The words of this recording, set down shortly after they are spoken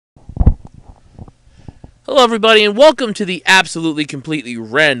Hello, everybody, and welcome to the Absolutely Completely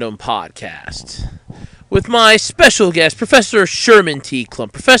Random Podcast with my special guest, Professor Sherman T.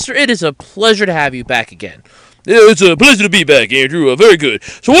 Klump. Professor, it is a pleasure to have you back again. Yeah, it's a pleasure to be back, Andrew. Very good.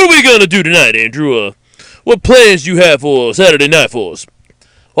 So what are we going to do tonight, Andrew? What plans do you have for Saturday night for us?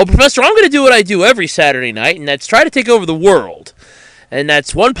 Well, Professor, I'm going to do what I do every Saturday night, and that's try to take over the world. And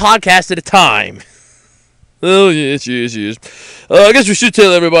that's one podcast at a time. Oh, yes. I guess we should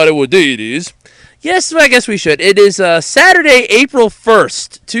tell everybody what day it is. Yes, I guess we should. It is Saturday, April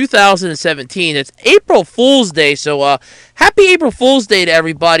 1st, 2017. It's April Fool's Day, so happy April Fool's Day to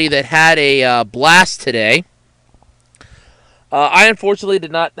everybody that had a blast today. I unfortunately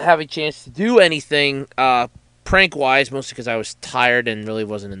did not have a chance to do anything prank-wise, mostly because I was tired and really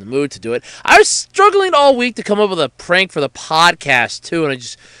wasn't in the mood to do it. I was struggling all week to come up with a prank for the podcast, too, and I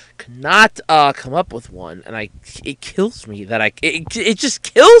just could not come up with one, and it kills me that it just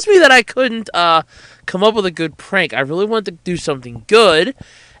kills me that I couldn't come up with a good prank. I really wanted to do something good,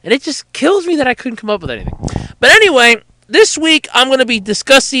 and it just kills me that I couldn't come up with anything. But anyway, this week I'm going to be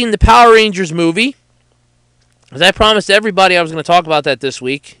discussing the Power Rangers movie. As I promised everybody I was going to talk about that this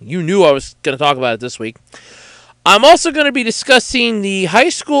week. You knew I was going to talk about it this week. I'm also going to be discussing the High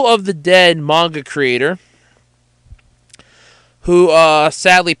School of the Dead manga creator, who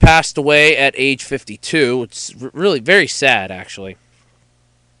sadly passed away at age 52. It's really very sad, actually.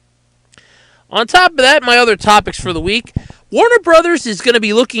 On top of that, my other topics for the week, Warner Brothers is going to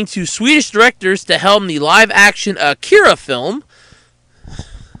be looking to Swedish directors to helm the live-action Akira film. I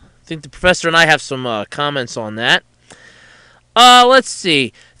think the professor and I have some comments on that. Let's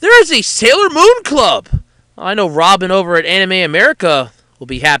see. There is a Sailor Moon Club. I know Robin over at Anime America will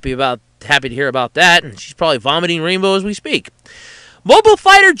be happy to hear about that, and she's probably vomiting rainbow as we speak. Mobile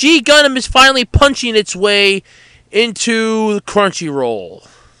Fighter G Gundam is finally punching its way into the Crunchyroll.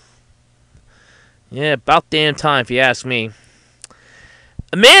 Yeah, about damn time, if you ask me.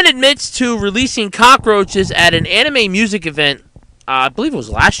 A man admits to releasing cockroaches at an anime music event, I believe it was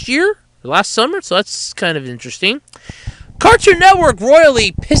last year, or last summer, so that's kind of interesting. Cartoon Network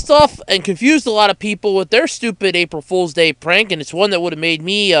royally pissed off and confused a lot of people with their stupid April Fool's Day prank, and it's one that would have made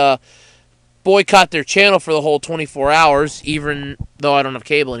me boycott their channel for the whole 24 hours, even though I don't have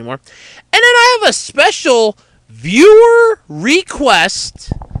cable anymore. And then I have a special viewer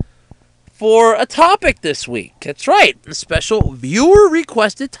request for a topic this week. That's right, a special viewer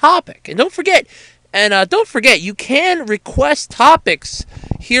requested topic. And don't forget, you can request topics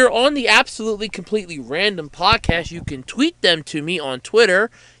here on the Absolutely Completely Random Podcast. You can tweet them to me on Twitter.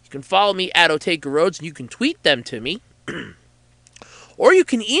 You can follow me at OtakuRoads, and you can tweet them to me. Or you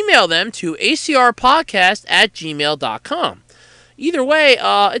can email them to acrpodcast@gmail.com. Either way,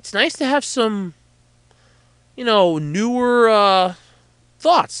 it's nice to have some, newer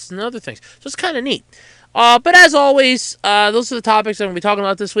thoughts and other things. So it's kind of neat. But as always, those are the topics I'm going to be talking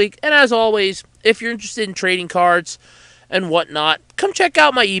about this week. And as always, if you're interested in trading cards and whatnot, come check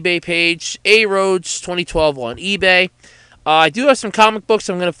out my eBay page, aroads2012 on eBay. I do have some comic books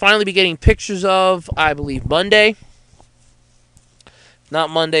I'm going to finally be getting pictures of, I believe, Monday. Not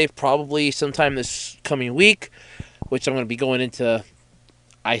Monday, probably sometime this coming week, which I'm going to be going into,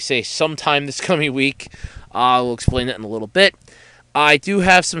 I say sometime this coming week. I'll explain that in a little bit. I do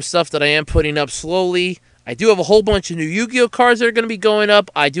have some stuff that I am putting up slowly. I do have a whole bunch of new Yu-Gi-Oh cards that are going to be going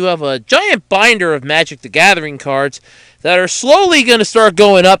up. I do have a giant binder of Magic the Gathering cards that are slowly going to start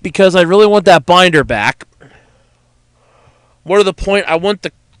going up because I really want that binder back. More to the point, I want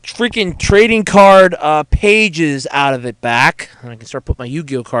the freaking trading card pages out of it back. And I can start putting my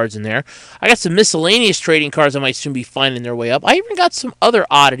Yu-Gi-Oh cards in there. I got some miscellaneous trading cards that might soon be finding their way up. I even got some other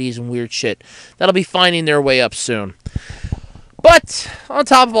oddities and weird shit that'll be finding their way up soon. But on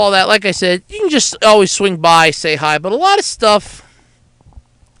top of all that, like I said, you can just always swing by, say hi. But a lot of stuff,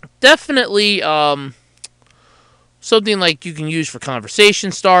 definitely something like you can use for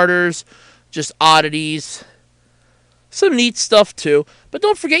conversation starters, just oddities. Some neat stuff, too. But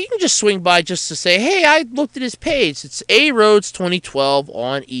don't forget, you can just swing by just to say, hey, I looked at his page. It's aroads2012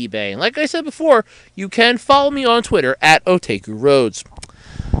 on eBay. And like I said before, you can follow me on Twitter at OtakuRoads.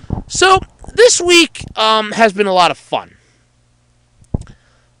 So, this week has been a lot of fun.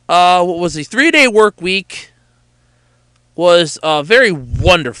 What was a 3-day work week was very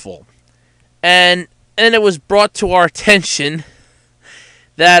wonderful. And it was brought to our attention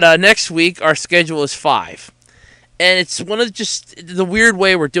that next week our schedule is 5. And it's one of just the weird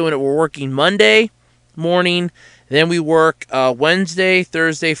way we're doing it. We're working Monday morning, then we work Wednesday,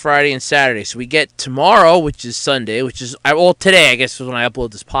 Thursday, Friday, and Saturday. So we get tomorrow, which is Sunday, which is, well, today, I guess, is when I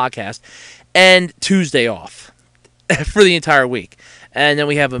upload this podcast, and Tuesday off for the entire week. And then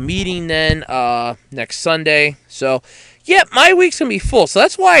we have a meeting then next Sunday. So, yeah, my week's going to be full. So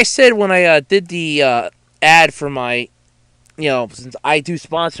that's why I said when I did the ad for my, since I do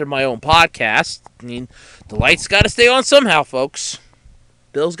sponsor my own podcast, I mean, the lights got to stay on somehow, folks.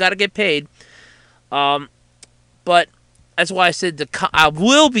 Bills got to get paid. But that's why I said I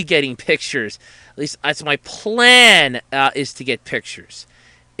will be getting pictures. At least that's my plan, is to get pictures.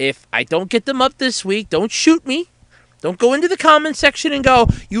 If I don't get them up this week, don't shoot me. Don't go into the comment section and go,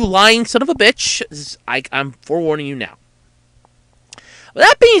 "You lying son of a bitch." I'm forewarning you now. With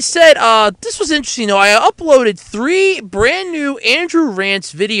that being said, this was interesting, though. I uploaded 3 brand new Andrew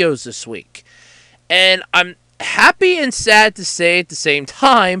Rants videos this week. And I'm happy and sad to say at the same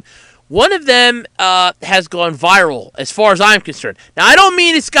time, one of them has gone viral as far as I'm concerned. Now, I don't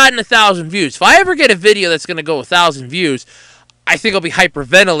mean it's gotten 1,000 views. If I ever get a video that's going to go 1,000 views, I think I'll be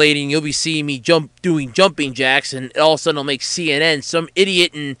hyperventilating. You'll be seeing me doing jumping jacks, and all of a sudden I'll make CNN. Some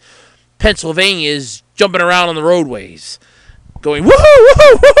idiot in Pennsylvania is jumping around on the roadways, going woohoo,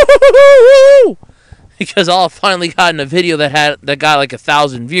 woohoo, woohoo, woohoo, because I'll have finally gotten a video that got like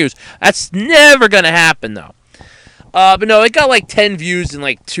 1,000 views. That's never gonna happen though. But no, it got like 10 views in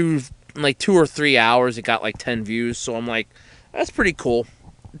like 2 or 3 hours. It got like 10 views, so I'm like, that's pretty cool.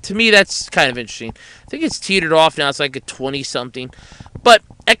 To me, that's kind of interesting. I think it's teetered off now. It's like a 20-something. But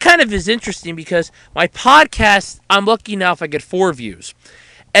it kind of is interesting because my podcast, I'm lucky now if I get 4 views.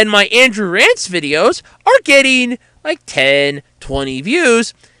 And my Andrew Rants videos are getting like 10, 20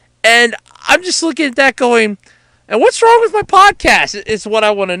 views. And I'm just looking at that going, and what's wrong with my podcast? It's what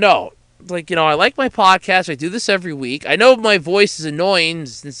I want to know. Like, I like my podcast. I do this every week. I know my voice is annoying.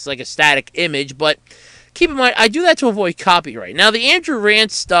 It's like a static image, but keep in mind, I do that to avoid copyright. Now, the Andrew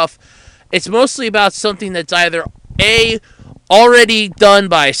Rants stuff, it's mostly about something that's either A, already done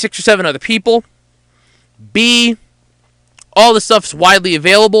by 6 or 7 other people, B, all the stuff's widely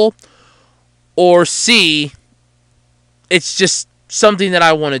available, or C, it's just something that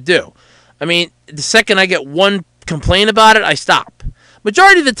I want to do. I mean, the second I get one complaint about it, I stop.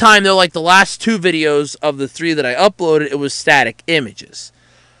 Majority of the time, though, like the last 2 videos of the 3 that I uploaded, it was static images.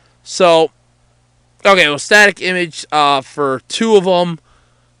 So, okay, well, static image for 2 of them.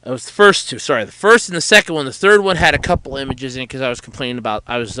 It was the first 2. Sorry, the first and the second one. The third one had a couple images in it because I was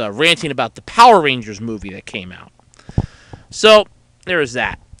ranting about the Power Rangers movie that came out. So, there was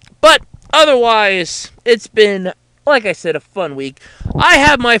that. But, otherwise, it's been, like I said, a fun week. I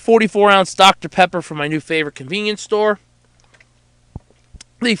have my 44-ounce Dr. Pepper from my new favorite convenience store,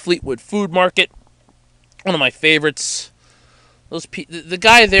 the Fleetwood Food Market. One of my favorites. The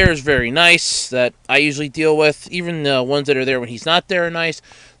guy there is very nice that I usually deal with. Even the ones that are there when he's not there are nice.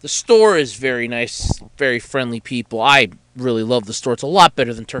 The store is very nice, very friendly people. I really love the store. It's a lot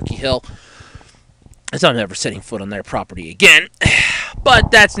better than Turkey Hill. As I'm never setting foot on their property again.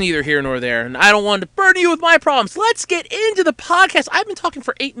 But that's neither here nor there. And I don't want to burden you with my problems. Let's get into the podcast. I've been talking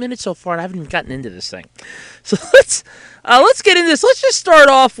for 8 minutes so far, and I haven't even gotten into this thing. So let's get into this. Let's just start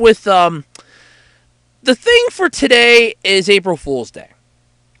off with the thing for today is April Fool's Day.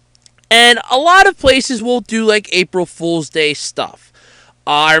 And a lot of places will do like April Fool's Day stuff.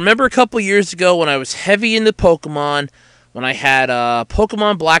 I remember a couple years ago when I was heavy into Pokemon, when I had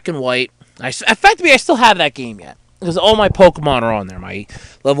Pokemon Black and White. In fact, I still have that game yet, because all my Pokemon are on there. My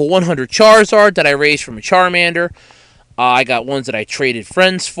level 100 Charizard that I raised from a Charmander. I got ones that I traded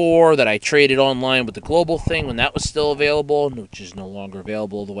friends for, that I traded online with the global thing when that was still available, which is no longer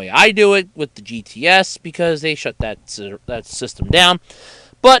available the way I do it with the GTS, because they shut that system down.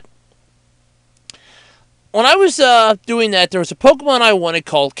 But when I was doing that, there was a Pokemon I wanted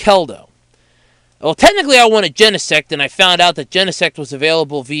called Keldo. Well, technically I wanted Genesect, and I found out that Genesect was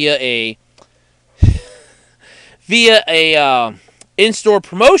available via a in-store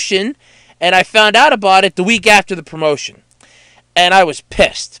promotion, and I found out about it the week after the promotion. And I was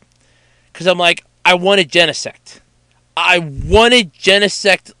pissed, because I'm like, I wanted Genesect. I wanted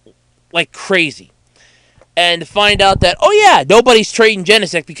Genesect like crazy. And to find out that, oh yeah, nobody's trading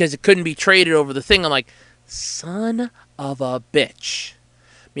Genesect because it couldn't be traded over the thing, I'm like, son of a bitch.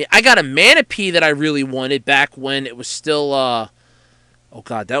 I mean, I got a Manaphy that I really wanted back when it was still, oh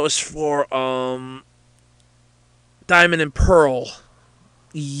god, that was for, Diamond and Pearl.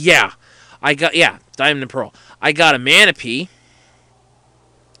 Yeah. Diamond and Pearl. I got a Manaphy.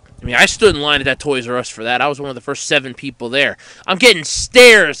 I mean, I stood in line at that Toys R Us for that. I was one of the first 7 people there. I'm getting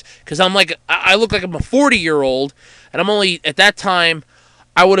stares, because I'm like, I look like I'm a 40-year-old, and I'm only, at that time,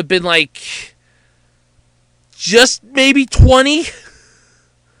 I would have been like, just maybe 20,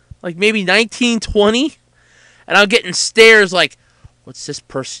 like maybe 19, 20, and I'm getting stares like, what's this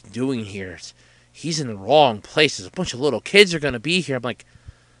person doing here? he's in the wrong place. There's a bunch of little kids are going to be here. I'm like,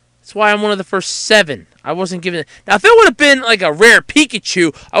 that's why I'm one of the first 7. I wasn't given it. Now, if it would have been like a rare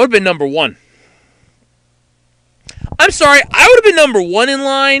Pikachu, I would have been number 1. I'm sorry, I would have been number 1 in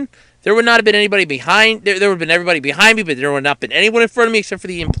line. There would not have been anybody behind. There would have been everybody behind me, but there would not have been anyone in front of me except for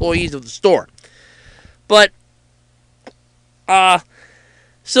the employees of the store. But,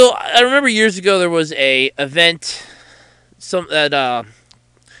 so I remember years ago there was a event, I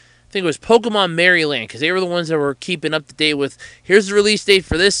think it was Pokemon Maryland, because they were the ones that were keeping up to date with, here's the release date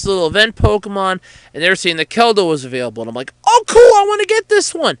for this little event Pokemon, and they were saying that Keldo was available, and I'm like, oh cool, I want to get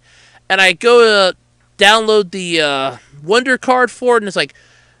this one. And I go to download the Wonder Card for it, and it's like,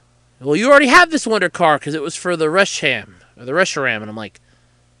 well, you already have this Wonder Card, because it was for the Reshiram, and I'm like,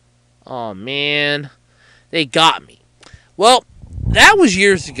 oh man, they got me. Well, that was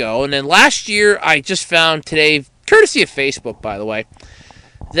years ago, and then last year I just found today, courtesy of Facebook, by the way,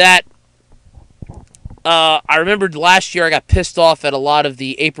 that I remembered last year I got pissed off at a lot of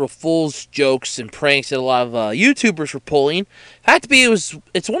the April Fool's jokes and pranks that a lot of YouTubers were pulling. Had to be,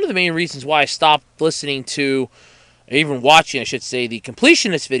 it's one of the main reasons why I stopped listening to, or even watching, I should say, the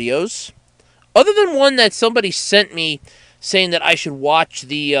completionist videos. Other than one that somebody sent me saying that I should watch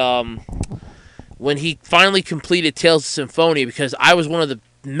the, when he finally completed Tales of Symphonia, because I was one of the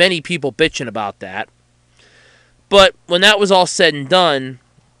many people bitching about that. But when that was all said and done,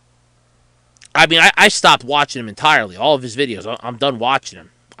 I mean, I stopped watching him entirely. All of his videos, I'm done watching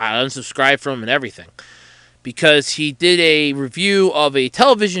him. I unsubscribed from him and everything. Because he did a review of a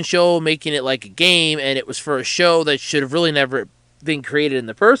television show, making it like a game, and it was for a show that should have really never been created in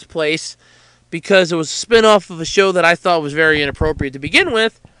the first place, because it was a spin-off of a show that I thought was very inappropriate to begin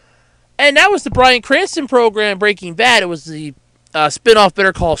with. And that was the Bryan Cranston program, Breaking Bad. It was the spin-off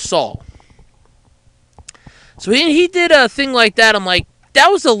Better Call Saul. So he did a thing like that. I'm like, that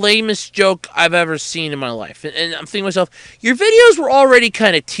was the lamest joke I've ever seen in my life. And I'm thinking to myself, your videos were already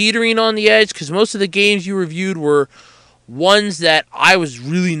kind of teetering on the edge, because most of the games you reviewed were ones that I was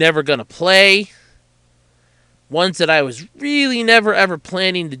really never going to play. Ones that I was really never ever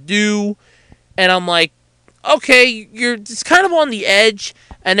planning to do. And I'm like, okay, it's kind of on the edge.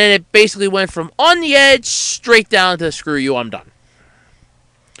 And then it basically went from on the edge straight down to screw you, I'm done.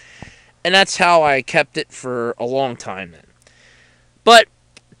 And that's how I kept it for a long time then. But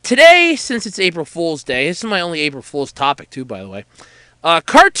today, since it's April Fool's Day, this is my only April Fool's topic too, by the way.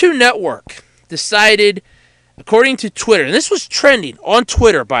 Cartoon Network decided, according to Twitter, and this was trending on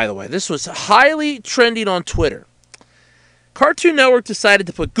Twitter, by the way. This was highly trending on Twitter. Cartoon Network decided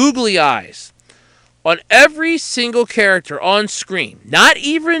to put googly eyes on every single character on screen.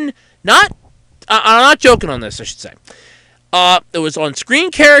 I'm not joking on this, I should say. It was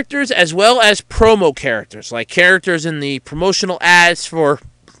on-screen characters as well as promo characters, like characters in the promotional ads for,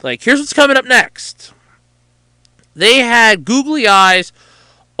 like, here's what's coming up next. They had googly eyes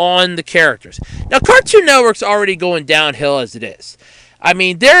on the characters. Now, Cartoon Network's already going downhill as it is. I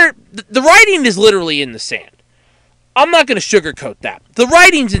mean, the writing is literally in the sand. I'm not going to sugarcoat that. The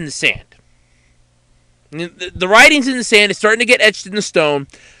writing's in the sand. The writing's in the sand. It's starting to get etched in the stone.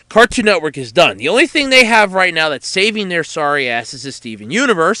 Cartoon Network is done. The only thing they have right now that's saving their sorry asses is Steven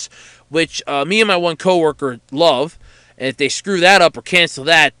Universe, which me and my one coworker love. And if they screw that up or cancel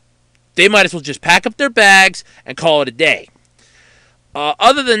that, they might as well just pack up their bags and call it a day.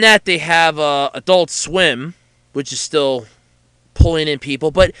 Other than that, they have Adult Swim, which is still pulling in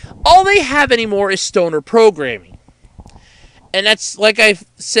people. But all they have anymore is stoner programming. And that's, like I've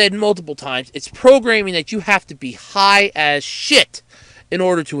said multiple times, it's programming that you have to be high as shit in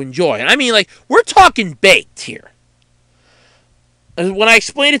order to enjoy. And I mean, like, we're talking baked here. And when I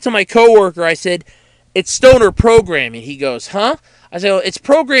explained it to my coworker, I said, it's stoner programming. He goes, huh? I said, well, it's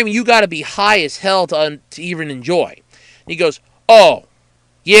programming you got to be high as hell to even enjoy. And he goes, oh,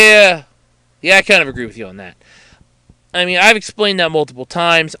 yeah, I kind of agree with you on that. I mean, I've explained that multiple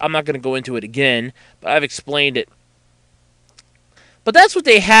times. I'm not going to go into it again, but I've explained it. But that's what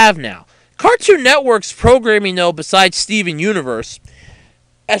they have now. Cartoon Network's programming, though, besides Steven Universe,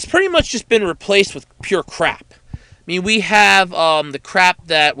 has pretty much just been replaced with pure crap. I mean, we have the crap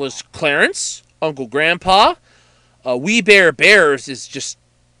that was Clarence, Uncle Grandpa. We Bare Bears is just,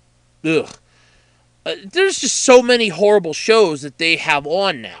 ugh. There's just so many horrible shows that they have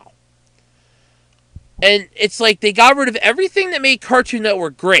on now. And it's like they got rid of everything that made Cartoon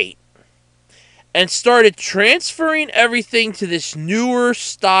Network great and started transferring everything to this newer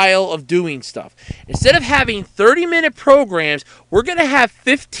style of doing stuff. Instead of having 30-minute programs, we're going to have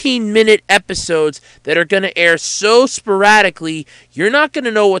 15-minute episodes that are going to air so sporadically, you're not going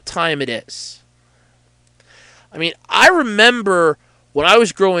to know what time it is. I mean, I remember when I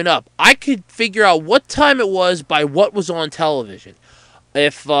was growing up, I could figure out what time it was by what was on television.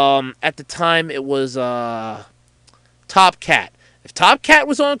 If at the time it was Top Cat. If Top Cat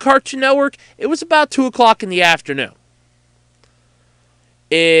was on Cartoon Network, it was about 2 o'clock in the afternoon.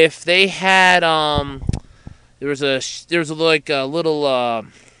 If they had there was like a little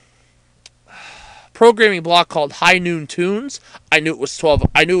programming block called High Noon Tunes. I knew it was 12.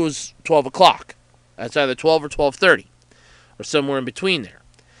 I knew it was 12 o'clock. That's either 12 or 12:30, or somewhere in between there.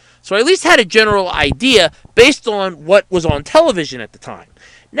 So I at least had a general idea based on what was on television at the time.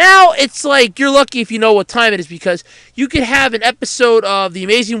 Now it's like you're lucky if you know what time it is, because you could have an episode of The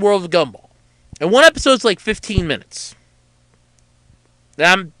Amazing World of Gumball, and one episode's like 15 minutes.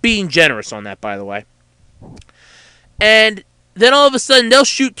 I'm being generous on that, by the way. And then all of a sudden, they'll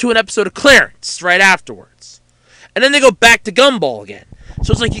shoot to an episode of Clarence right afterwards. And then they go back to Gumball again.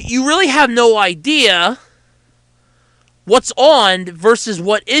 So it's like you really have no idea what's on versus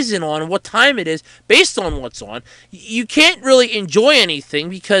what isn't on, and what time it is based on what's on. You can't really enjoy anything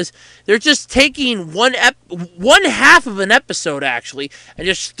because they're just taking one half of an episode, actually, and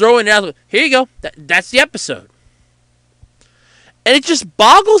just throwing it out. Here you go. That's the episode. And it just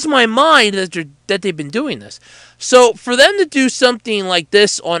boggles my mind that they've been doing this. So for them to do something like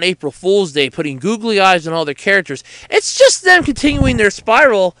this on April Fool's Day, putting googly eyes on all their characters, it's just them continuing their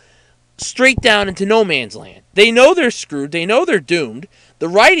spiral straight down into no man's land. They know they're screwed. They know they're doomed. The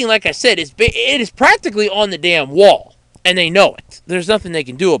writing, like I said, it is practically on the damn wall. And they know it. There's nothing they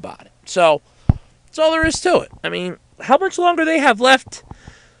can do about it. So that's all there is to it. I mean, how much longer they have left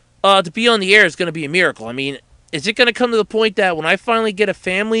to be on the air is going to be a miracle. I mean, is it going to come to the point that when I finally get a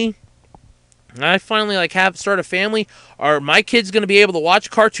family, and I finally start a family, are my kids going to be able to watch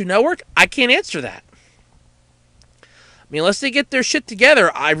Cartoon Network? I can't answer that. I mean, unless they get their shit together,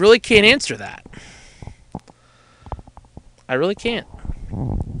 I really can't answer that. I really can't.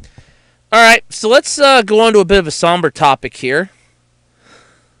 All right, so let's go on to a bit of a somber topic here.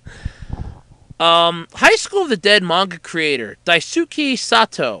 High School of the Dead manga creator Daisuke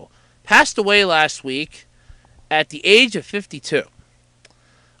Sato passed away last week at the age of 52.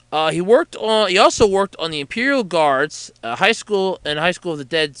 He also worked on the Imperial Guards. High School of the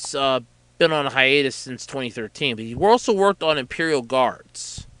Dead's been on a hiatus since 2013, but he also worked on Imperial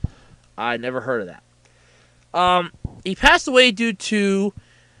Guards. I never heard of that. He passed away due to,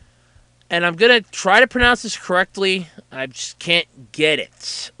 and I'm gonna try to pronounce this correctly, I just can't get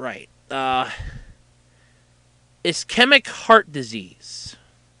it right. Ischemic heart disease.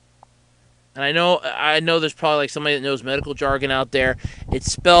 And I know there's probably somebody that knows medical jargon out there.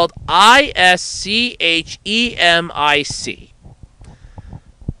 It's spelled Ischemic.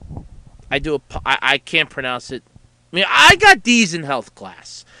 I can't pronounce it. I mean, I got D's in health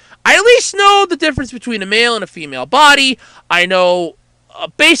class. I at least know the difference between a male and a female body. I know a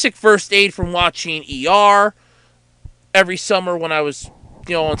basic first aid from watching ER every summer when I was,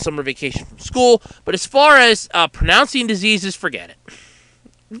 on summer vacation from school. But as far as pronouncing diseases, forget it.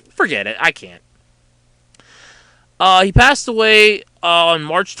 Forget it. I can't. He passed away on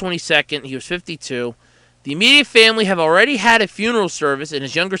March 22nd. He was 52. The immediate family have already had a funeral service, and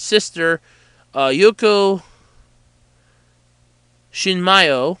his younger sister, Yoko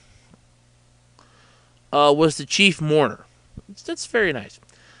Shinmayo, was the chief mourner. That's very nice.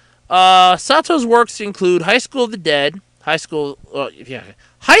 Sato's works include High School of the Dead, High School of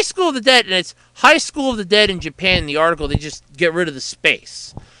the Dead, and it's High School of the Dead in Japan. In the article, they just get rid of the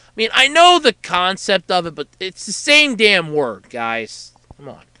space. I mean, I know the concept of it, but it's the same damn word, guys. Come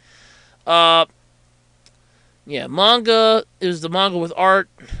on. Manga is the manga with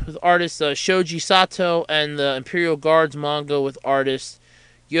artist Shoji Sato, and the Imperial Guards manga with artist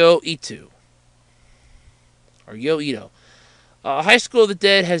Yo Ito. High School of the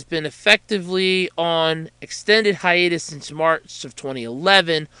Dead has been effectively on extended hiatus since March of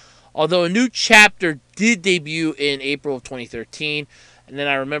 2011, although a new chapter did debut in April of 2013, and then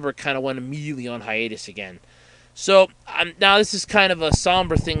I remember it kind of went immediately on hiatus again. So, now this is kind of a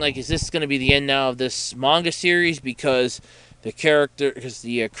somber thing, is this going to be the end now of this manga series because the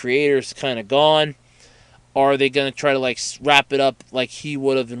creator's kind of gone? Or are they going to try to, wrap it up like he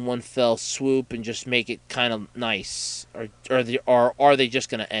would have in one fell swoop and just make it kind of nice? Or are they just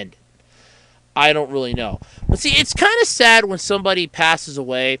going to end it? I don't really know. But see, it's kind of sad when somebody passes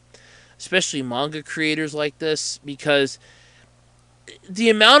away, especially manga creators like this, because the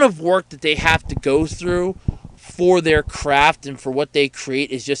amount of work that they have to go through for their craft and for what they create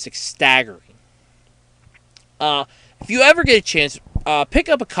is just staggering. If you ever get a chance, pick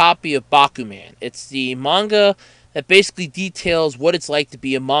up a copy of Bakuman. It's the manga that basically details what it's like to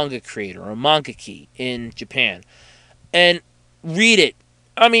be a manga creator or a mangaki in Japan. And read it.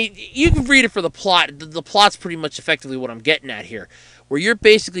 I mean, you can read it for the plot. The plot's pretty much effectively what I'm getting at here, where you're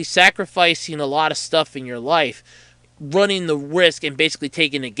basically sacrificing a lot of stuff in your life, running the risk and basically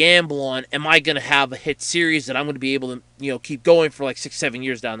taking a gamble on, am I going to have a hit series that I'm going to be able to, keep going for like 6-7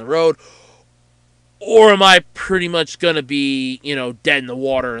 years down the road, or am I pretty much going to be, dead in the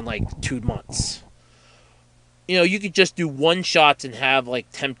water in like 2 months? You could just do one shots and have like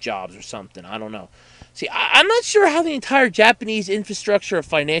temp jobs or something. I don't know. See, I'm not sure how the entire Japanese infrastructure of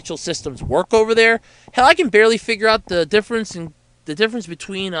financial systems work over there. Hell, I can barely figure out the difference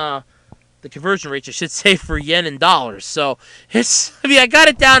between the conversion rates, I should say, for yen and dollars. So I got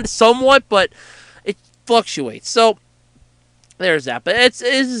it down to somewhat, but it fluctuates. So there's that. But it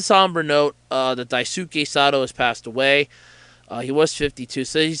is a somber note that Daisuke Sato has passed away. He was 52,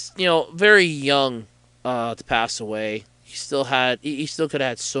 so he's very young to pass away. He still could have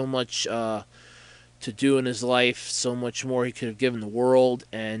had so much to do in his life, so much more he could have given the world,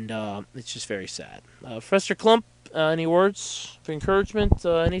 and it's just very sad. Professor Klump, any words of encouragement?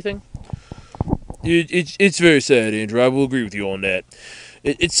 Anything? It's very sad, Andrew. I will agree with you on that.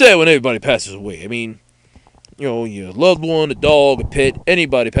 It's sad when everybody passes away. I mean, your loved one, a dog, a pet,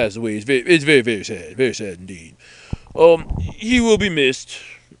 anybody passes away. It's very, very sad. Very sad indeed. He will be missed.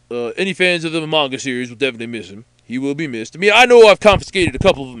 Any fans of the manga series will definitely miss him. He will be missed. I mean, I know I've confiscated a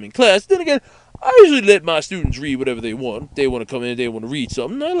couple of them in class. Then again, I usually let my students read whatever they want. If they want to come in, they want to read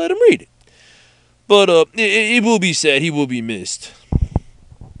something, I let them read it. But it will be sad. He will be missed.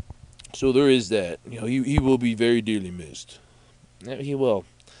 So there is that. He will be very dearly missed. Yeah, he will.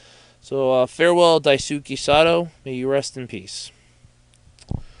 So farewell, Daisuke Sato. May you rest in peace.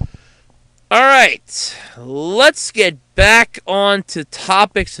 All right, let's get back on to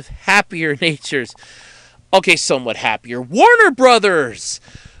topics of happier natures. Okay, somewhat happier. Warner Brothers.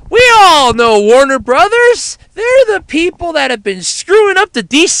 We all know Warner Brothers. They're the people that have been screwing up the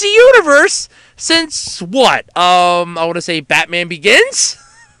DC universe since what? I want to say Batman Begins?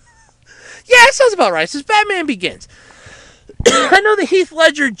 Yeah, that sounds about right. Since Batman Begins. I know the Heath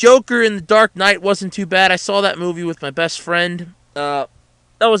Ledger Joker in The Dark Knight wasn't too bad. I saw that movie with my best friend. That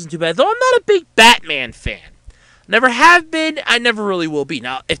wasn't too bad. Though I'm not a big Batman fan. Never have been. I never really will be.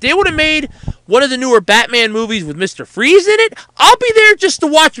 Now, if they would have made one of the newer Batman movies with Mr. Freeze in it, I'll be there just to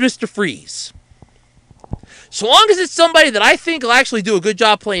watch Mr. Freeze. So long as it's somebody that I think will actually do a good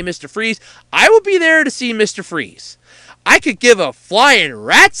job playing Mr. Freeze, I will be there to see Mr. Freeze. I could give a flying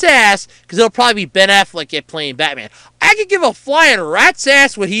rat's ass, because it'll probably be Ben Affleck playing Batman. I could give a flying rat's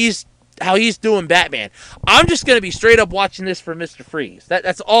ass how he's doing Batman. I'm just going to be straight up watching this for Mr. Freeze.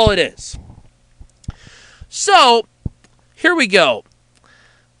 That's all it is. So, here we go.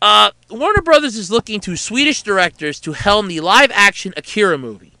 Warner Brothers is looking to Swedish directors to helm the live-action Akira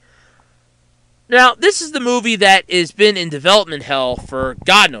movie. Now, this is the movie that has been in development hell for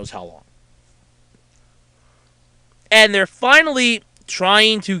God knows how long. And they're finally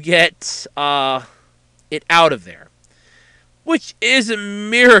trying to get it out of there, which is a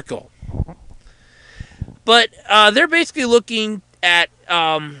miracle. But they're basically looking at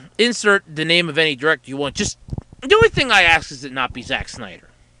insert the name of any director you want. Just the only thing I ask is it not be Zack Snyder.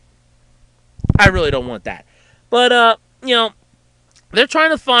 I really don't want that. But they're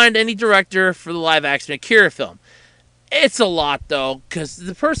trying to find any director for the live action Akira film. It's a lot though, because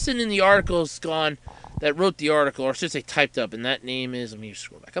the person in the article is gone that wrote the article, or I should say typed up, and that name is, let me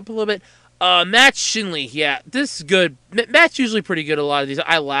scroll back up a little bit. Matt Shinley. Yeah, this is good. Matt's usually pretty good at a lot of these.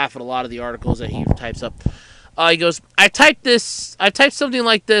 I laugh at a lot of the articles that he types up. He goes, I typed something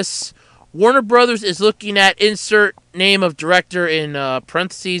like this. Warner Brothers is looking at insert name of director in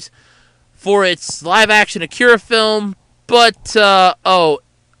parentheses for its live-action Akira film, but,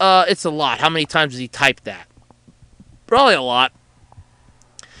 it's a lot. How many times has he typed that? Probably a lot.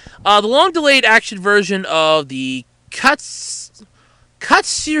 The long-delayed action version of the Katsuhiro,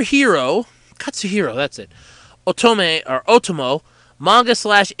 that's it, Otomo,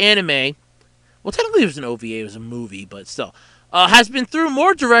 manga/anime. Well, technically it was an OVA, it was a movie, but still. Has been through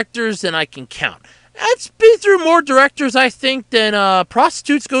more directors than I can count. It's been through more directors, I think, than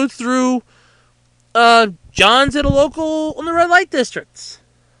prostitutes go through Johns at a local on the red light districts.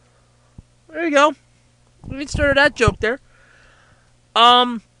 There you go. We started that joke there.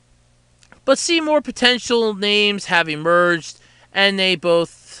 But see, more potential names have emerged, and they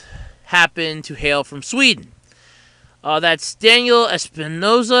both happen to hail from Sweden. That's Daniel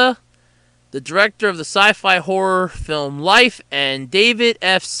Espinosa, the director of the sci-fi horror film Life, and David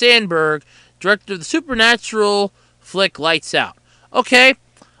F. Sandberg, director of the supernatural flick Lights Out. Okay,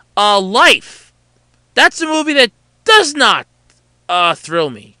 Life. That's a movie that does not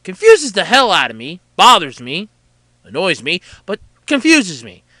thrill me. Confuses the hell out of me. Bothers me. annoys me, but confuses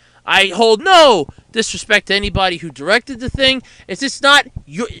me. I hold no disrespect to anybody who directed the thing. It's just not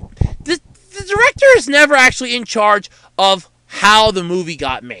your. The director is never actually in charge of how the movie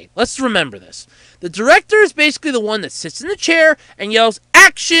got made. Let's remember this. The director is basically the one that sits in the chair and yells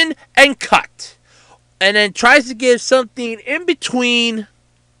action and cut, and then tries to give something in between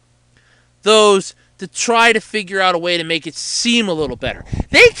those to try to figure out a way to make it seem a little better.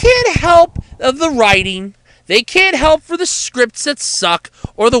 They can't help the writing. They can't help for the scripts that suck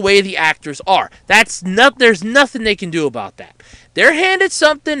or the way the actors are. There's nothing they can do about that. They're handed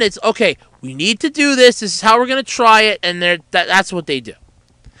something. It's okay. We need to do this. This is how we're going to try it, and that's what they do.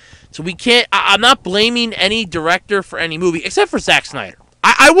 So we can't. I'm not blaming any director for any movie except for Zack Snyder.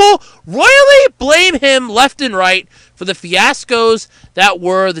 I will royally blame him left and right for the fiascos that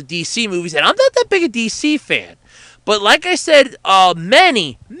were the DC movies, and I'm not that big a DC fan. But like I said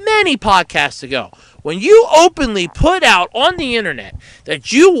many podcasts ago, when you openly put out on the internet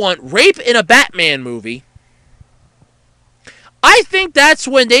that you want rape in a Batman movie, I think that's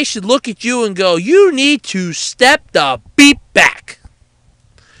when they should look at you and go, you need to step the beep back.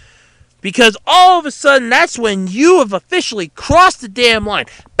 Because all of a sudden, that's when you have officially crossed the damn line.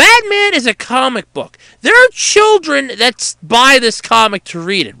 Batman is a comic book. There are children that buy this comic to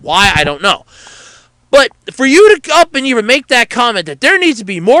read it. Why? I don't know. But for you to up and even make that comment that there needs to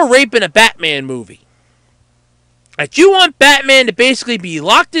be more rape in a Batman movie, that you want Batman to basically be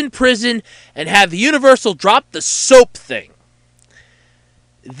locked in prison and have the Universal drop the soap thing,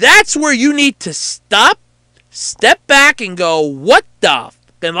 that's where you need to stop, step back, and go, what the f***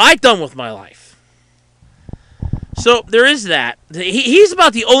 am I done with my life? So there is that. He's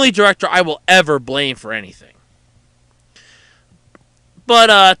about the only director I will ever blame for anything.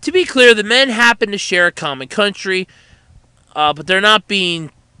 But to be clear, the men happen to share a common country, but they're not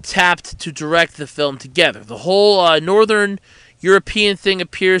being tapped to direct the film together. The whole Northern European thing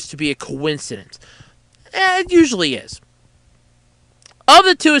appears to be a coincidence. It usually is. Of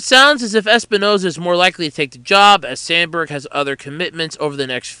the two, it sounds as if Espinosa is more likely to take the job, as Sandberg has other commitments over the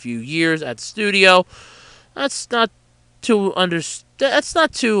next few years at the studio. That's not too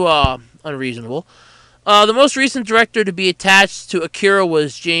unreasonable. The most recent director to be attached to Akira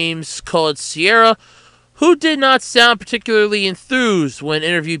was James Culled Sierra, who did not sound particularly enthused when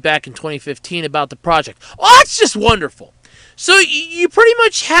interviewed back in 2015 about the project. Well, that's just wonderful. So you pretty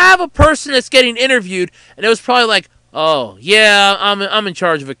much have a person that's getting interviewed, and it was probably like, oh, yeah, I'm in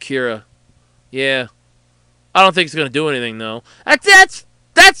charge of Akira. Yeah. I don't think it's going to do anything, though.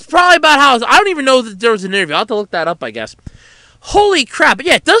 That's probably about how I don't even know that there was an interview. I'll have to look that up, I guess. Holy crap. But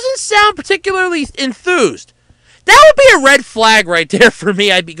yeah, it doesn't sound particularly enthused. That would be a red flag right there for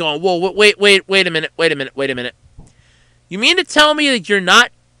me. I'd be going, whoa, wait a minute. You mean to tell me that you're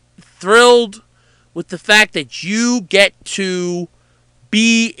not thrilled with the fact that you get to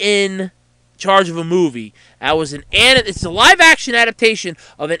be in charge of a movie? It's a live-action adaptation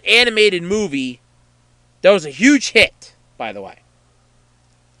of an animated movie that was a huge hit, by the way.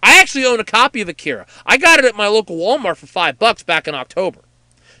 I actually own a copy of Akira. I got it at my local Walmart for $5 back in October.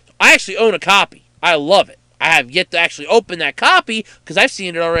 I actually own a copy. I love it. I have yet to actually open that copy because I've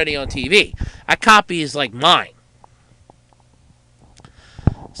seen it already on TV. That copy is like mine.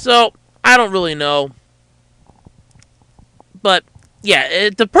 So, I don't really know. But yeah,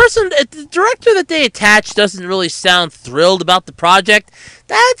 the director that they attached doesn't really sound thrilled about the project.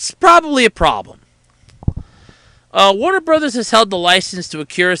 That's probably a problem. Warner Brothers has held the license to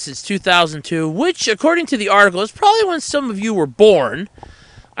Akira since 2002, which, according to the article, is probably when some of you were born.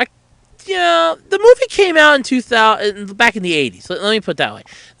 The movie came out in 2000, back in the 80s. Let me put it that way.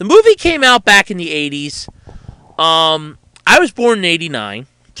 The movie came out back in the 80s. I was born in 89.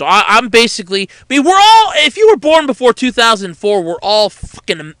 So I'm basically, we're all, if you were born before 2004, we're all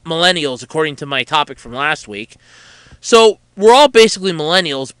fucking millennials, according to my topic from last week. So we're all basically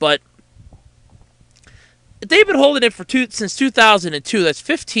millennials, but they've been holding it since 2002. That's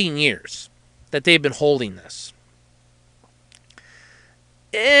 15 years that they've been holding this.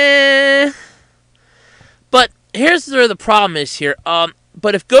 But here's where the problem is here.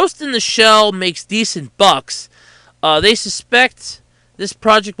 But if Ghost in the Shell makes decent bucks, they suspect this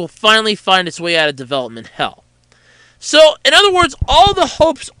project will finally find its way out of development hell. So, in other words, all the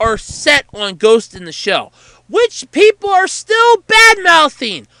hopes are set on Ghost in the Shell, which people are still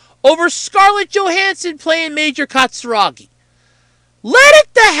bad-mouthing over Scarlett Johansson playing Major Katsuragi. Let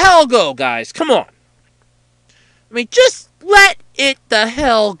it the hell go, guys. Come on. I mean, just let it the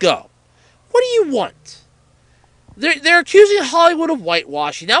hell go. What do you want? They're accusing Hollywood of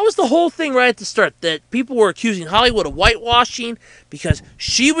whitewashing. That was the whole thing right at the start, that people were accusing Hollywood of whitewashing because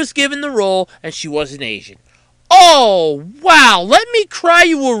she was given the role and she wasn't Asian. Oh, wow, let me cry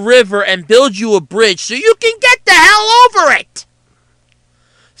you a river and build you a bridge so you can get the hell over it.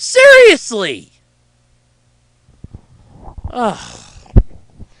 Seriously. Ugh.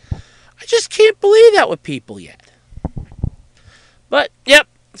 I just can't believe that with people yet. But, yep.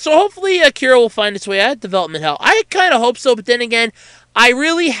 So hopefully Akira will find its way out of development hell. I kind of hope so, but then again, I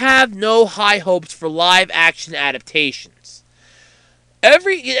really have no high hopes for live action adaptations.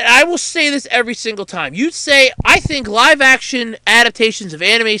 I will say this every single time. You'd say, I think live action adaptations of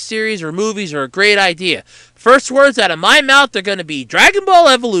anime series or movies are a great idea. First words out of my mouth are going to be Dragon Ball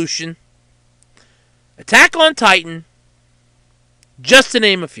Evolution, Attack on Titan, just to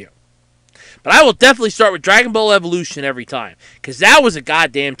name a few. But I will definitely start with Dragon Ball Evolution every time, because that was a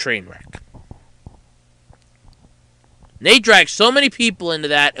goddamn train wreck. They dragged so many people into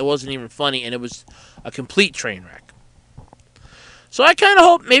that, it wasn't even funny, and it was a complete train wreck. So I kind of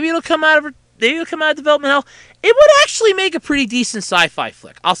hope maybe it'll come out of development hell. It would actually make a pretty decent sci-fi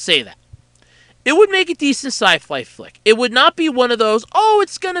flick. I'll say that. It would make a decent sci-fi flick. It would not be one of those, oh,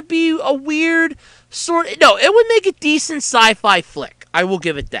 it's going to be a weird sort of... No, it would make a decent sci-fi flick. I will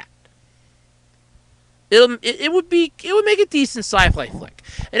give it that. It would make a decent sci-fi flick.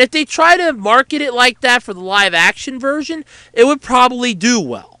 And if they try to market it like that for the live action version, it would probably do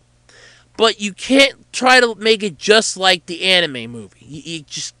well. But you can't try to make it just like the anime movie. You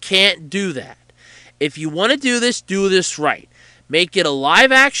just can't do that. If you want to do this right. Make it a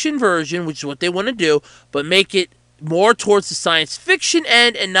live action version, which is what they want to do, but make it more towards the science fiction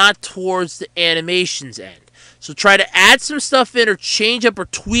end and not towards the animations end. So try to add some stuff in or change up or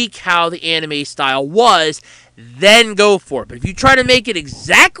tweak how the anime style was, then go for it. But if you try to make it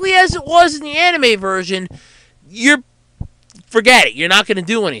exactly as it was in the anime version, forget it. You're not going to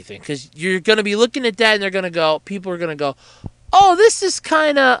do anything because you're going to be looking at that and people are going to go, oh, this is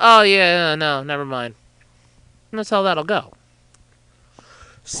kind of, oh yeah, no, never mind. And that's how that'll go.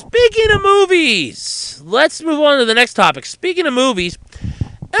 Speaking of movies, let's move on to the next topic. Speaking of movies,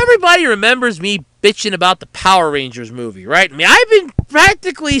 everybody remembers me bitching about the Power Rangers movie, right? I mean, I've been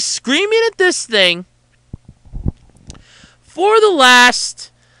practically screaming at this thing for the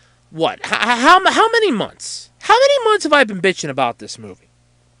last, how many months? How many months have I been bitching about this movie?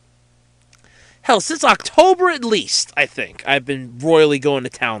 Hell, since October at least, I think. I've been royally going to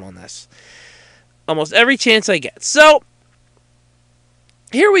town on this. Almost every chance I get. So,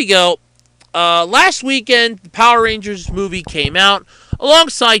 here we go. Last weekend, the Power Rangers movie came out,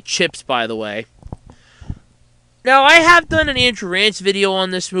 alongside Chips, by the way. Now, I have done an Andrew Rants video on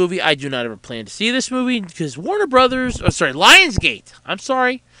this movie. I do not ever plan to see this movie, because Lionsgate. I'm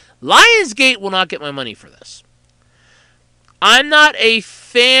sorry. Lionsgate will not get my money for this. I'm not a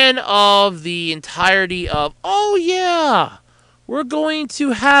fan of the entirety of, oh yeah, we're going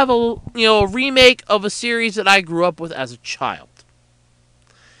to have a remake of a series that I grew up with as a child.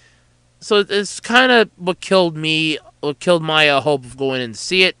 So it's kind of what killed my hope of going in to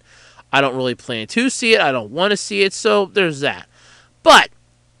see it. I don't really plan to see it. I don't want to see it, so there's that. But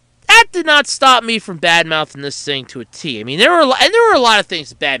that did not stop me from bad-mouthing this thing to a T. I mean, there were a lot of things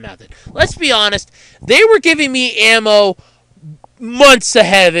to bad-mouth it. Let's be honest. They were giving me ammo months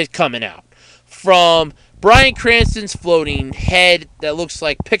ahead of it coming out. From Bryan Cranston's floating head that looks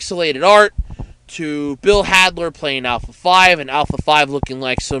like pixelated art, to Bill Hadler playing Alpha 5, and Alpha 5 looking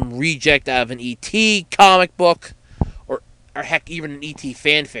like some reject out of an E.T. comic book, or heck, even an E.T.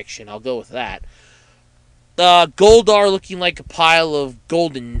 fan fiction. I'll go with that. Goldar looking like a pile of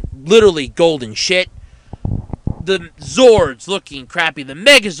literally golden shit. The Zords looking crappy. The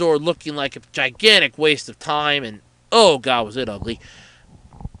Megazord looking like a gigantic waste of time, and oh god, was it ugly.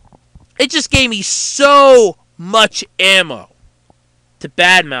 It just gave me so much ammo to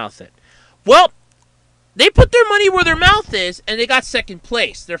badmouth it. Well, they put their money where their mouth is, and they got second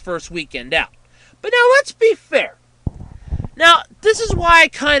place their first weekend out. But now, let's be fair. Now, this is why I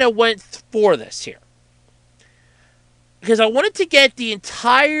kind of went for this here. Because I wanted to get the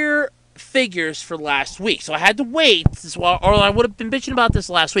entire figures for last week. So I had to wait, or I would have been bitching about this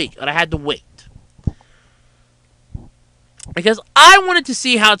last week, but I had to wait. Because I wanted to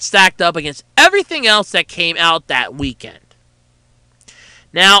see how it stacked up against everything else that came out that weekend.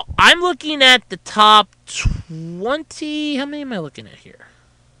 Now, I'm looking at the top 20... How many am I looking at here?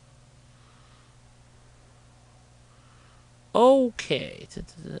 Okay.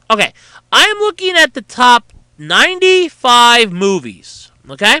 Okay. I'm looking at the top 95 movies.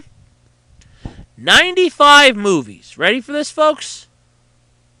 Okay? 95 movies. Ready for this, folks?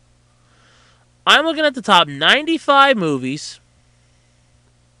 I'm looking at the top 95 movies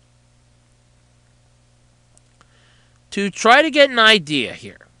to try to get an idea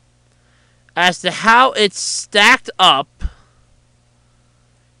here. as to how it's stacked up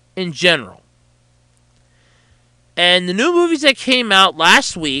in general. And the new movies that came out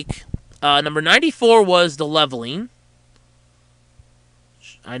last week, number 94 was The Leveling.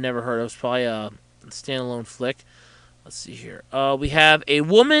 I never heard of. It was probably a standalone flick. Let's see here. We have A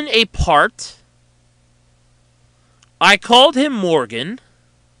Woman, A Part. I Called Him Morgan.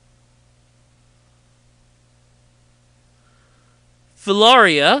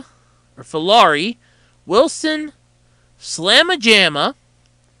 Filaria, or Filari, Wilson, Slamma-Jamma,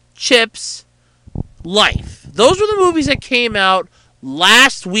 Chips, Life. Those were the movies that came out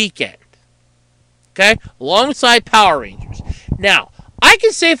last weekend. Okay? Alongside Power Rangers. Now, I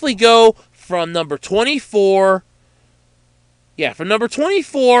can safely go from number 24. Yeah, from number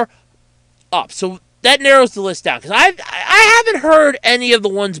 24 up. So that narrows the list down. Because I haven't heard any of the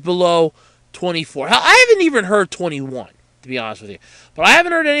ones below 24. I haven't even heard 21, to be honest with you. But I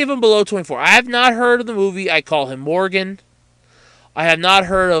haven't heard any of them below 24. I have not heard of the movie I Call Him Morgan. I have not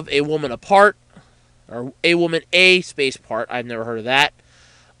heard of A Woman Apart. Or A Woman A Space Part. I've never heard of that.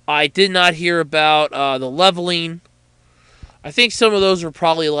 I did not hear about The Leveling. I think some of those were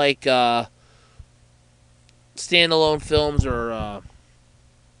probably like standalone films or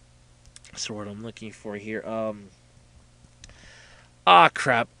what's the word I'm looking for here?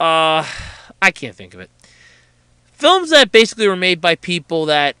 Crap. I can't think of it. Films that basically were made by people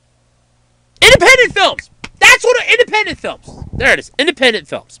that... Independent films! That's what independent films. There it is. Independent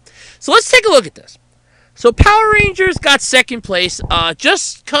films. So let's take a look at this. So Power Rangers got second place,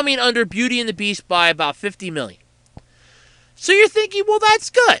 just coming under Beauty and the Beast by about 50 million. So you're thinking, well, that's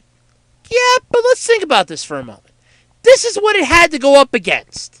good. Yeah, but let's think about this for a moment. This is what it had to go up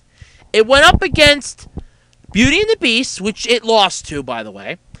against. It went up against Beauty and the Beast, which it lost to, by the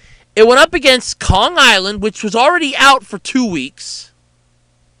way. It went up against Kong Island, which was already out for 2 weeks.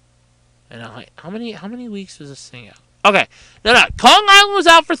 And how many weeks was this thing out? Okay, no. Kong Island was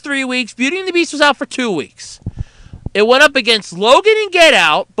out for 3 weeks. Beauty and the Beast was out for 2 weeks. It went up against Logan and Get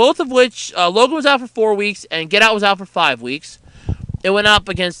Out, both of which Logan was out for 4 weeks and Get Out was out for 5 weeks. It went up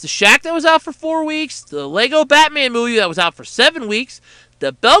against The Shack that was out for 4 weeks, the Lego Batman movie that was out for 7 weeks,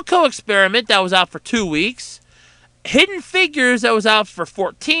 the Belko Experiment that was out for 2 weeks, Hidden Figures that was out for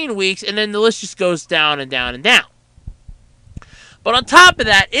 14 weeks, and then the list just goes down and down and down. But on top of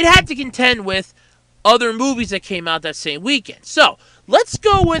that, it had to contend with other movies that came out that same weekend. So, let's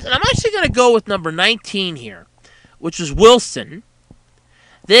go with, and I'm actually going to go with number 19 here, which was Wilson,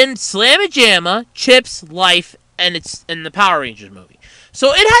 then Slamma-Jamma, Chips, Life, and the Power Rangers movie.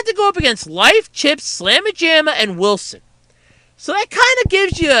 So it had to go up against Life, Chips, Slamma-Jamma, and Wilson. So that kind of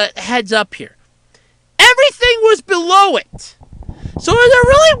gives you a heads up here. Everything was below it. So there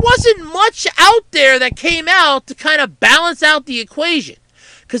really wasn't much out there that came out to kind of balance out the equation.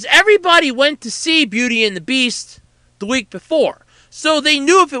 Because everybody went to see Beauty and the Beast the week before. So they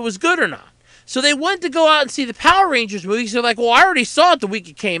knew if it was good or not. So they went to go out and see the Power Rangers movie. So they're like, well, I already saw it the week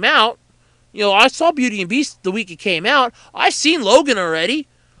it came out. You know, I saw Beauty and Beast the week it came out. I've seen Logan already.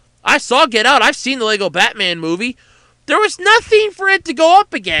 I saw Get Out. I've seen the Lego Batman movie. There was nothing for it to go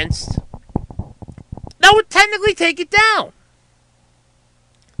up against that would technically take it down.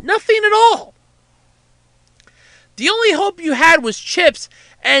 Nothing at all. The only hope you had was Chips,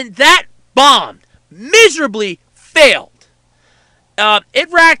 and that bombed. Miserably failed. It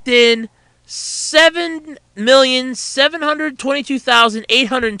racked in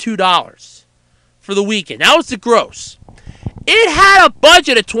 $7,722,802 for the weekend. That was the gross. It had a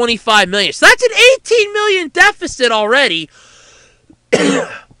budget of $25 million. So that's an $18 million deficit already.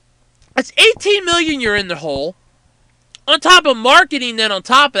 That's $18 million you're in the hole. On top of marketing, then on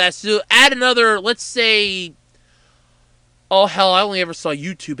top of that, so add another, let's say, oh hell, I only ever saw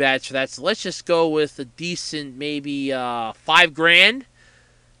YouTube ads for that. So let's just go with a decent, maybe $5,000.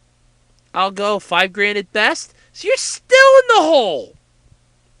 I'll go $5,000 at best. So you're still in the hole.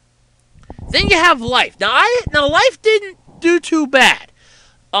 Then you have Life. Now Life didn't do too bad.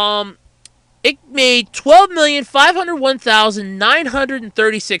 It made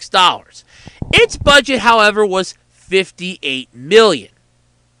 $12,501,936. Its budget, however, was $58 million.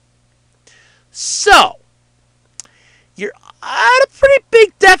 So you're at a pretty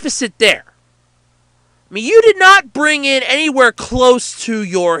big deficit there. I mean, you did not bring in anywhere close to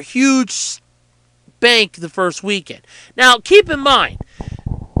your huge bank the first weekend. Now, keep in mind,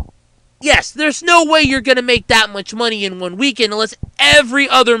 yes, there's no way you're going to make that much money in one weekend unless every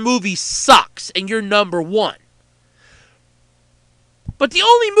other movie sucks and you're number one. But the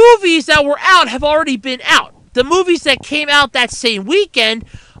only movies that were out have already been out. The movies that came out that same weekend,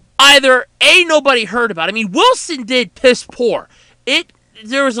 either A, nobody heard about. I mean, Wilson did piss poor.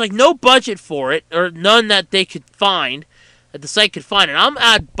 there was like no budget for it, or none that they could find, that the site could find. And I'm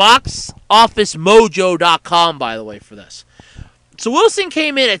at boxofficemojo.com, by the way, for this. So Wilson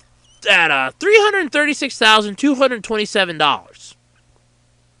came in at $336,227.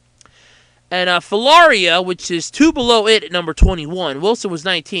 And Filaria, which is two below it at number 21. Wilson was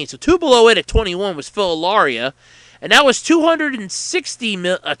 19. So two below it at 21 was Filaria. And that was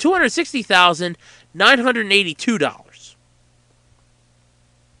 $260,982.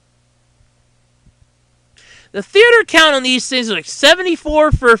 The theater count on these things is like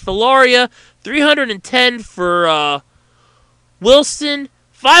 74 for Filaria, 310 for Wilson,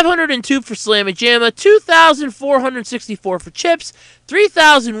 502 for Slamma-Jamma, 2,464 for Chips,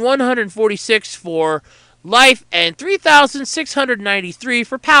 3,146 for Life, and 3,693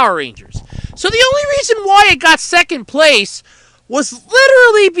 for Power Rangers. So the only reason why it got second place was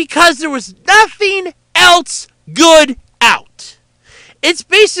literally because there was nothing else good out. It's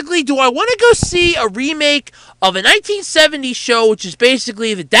basically, do I want to go see a remake of a 1970s show, which is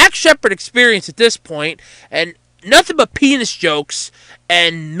basically the Dak Shepard experience at this point, and nothing but penis jokes,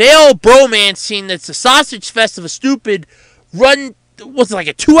 and male bromancing that's a sausage fest of a stupid run, what's it, like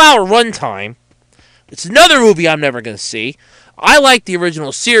a 2-hour runtime. It's another movie I'm never going to see. I like the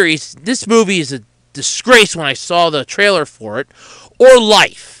original series. This movie is a disgrace when I saw the trailer for it. Or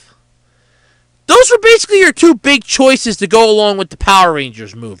Life. Those were basically your two big choices to go along with the Power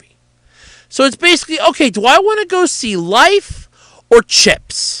Rangers movie. So it's basically, okay, do I want to go see Life or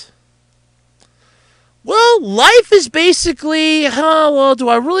Chips? Well, Life is basically, do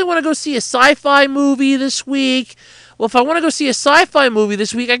I really want to go see a sci-fi movie this week? Well, if I want to go see a sci-fi movie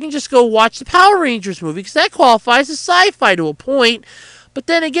this week, I can just go watch the Power Rangers movie, because that qualifies as sci-fi to a point. But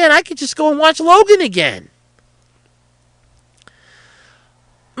then again, I could just go and watch Logan again.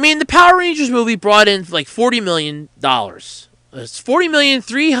 I mean, the Power Rangers movie brought in like $40 million. It's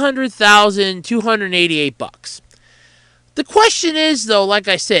 $40,300,288. The question is, though, like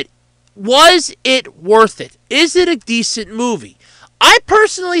I said, was it worth it? Is it a decent movie? I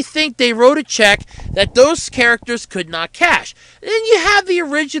personally think they wrote a check that those characters could not cash. And then you have the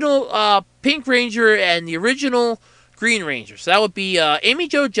original Pink Ranger and the original Green Ranger. So that would be Amy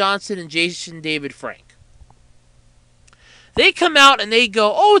Jo Johnson and Jason David Frank. They come out and they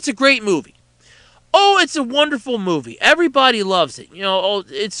go, oh, it's a great movie. Oh, it's a wonderful movie. Everybody loves it. You know, oh,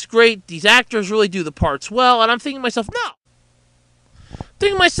 it's great. These actors really do the parts well. And I'm thinking to myself,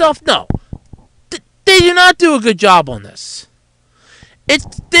 no. They do not do a good job on this. They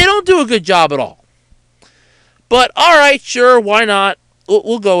don't do a good job at all. But, alright, sure, why not?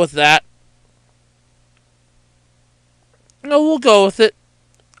 We'll go with that. No, we'll go with it.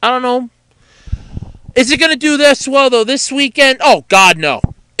 I don't know. Is it going to do this well, though, this weekend? Oh, God, no.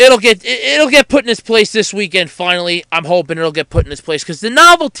 It'll get put in its place this weekend, finally. I'm hoping it'll get put in its place, because the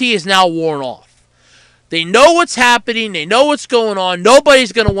novelty is now worn off. They know what's happening. They know what's going on.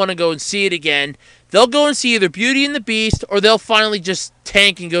 Nobody's going to want to go and see it again. They'll go and see either Beauty and the Beast, or they'll finally just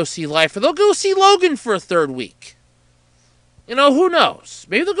tank and go see Life, or they'll go see Logan for a third week. You know, who knows?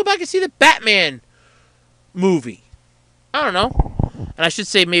 Maybe they'll go back and see the Batman movie. I don't know. And I should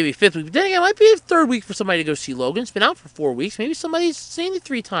say maybe fifth week. But then again, it might be a third week for somebody to go see Logan. It's been out for 4 weeks. Maybe somebody's seen it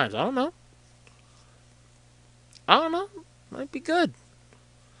 3 times. I don't know. Might be good.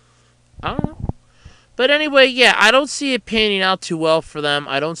 I don't know. But anyway, yeah, I don't see it panning out too well for them.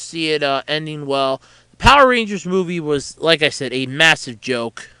 I don't see it ending well. The Power Rangers movie was, like I said, a massive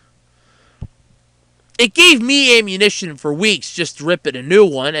joke. It gave me ammunition for weeks just to rip it a new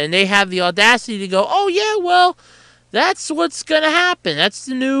one, and they have the audacity to go, oh, yeah, well, that's what's going to happen. That's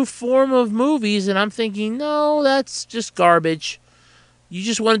the new form of movies, and I'm thinking, no, that's just garbage. You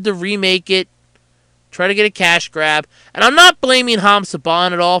just wanted to remake it, try to get a cash grab. And I'm not blaming Ham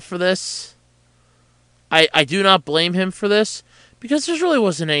Saban at all for this. I do not blame him for this, because there really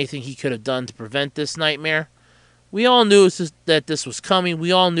wasn't anything he could have done to prevent this nightmare. We all knew that this was coming.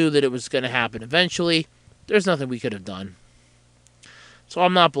 We all knew that it was going to happen eventually. There's nothing we could have done. So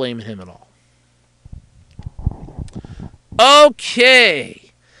I'm not blaming him at all.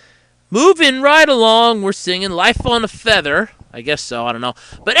 Okay. Moving right along, we're singing Life on a Feather. I guess so, I don't know.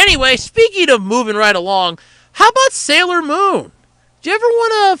 But anyway, speaking of moving right along, how about Sailor Moon? Do you ever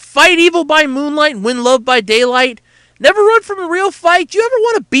want to fight evil by moonlight and win love by daylight? Never run from a real fight? Do you ever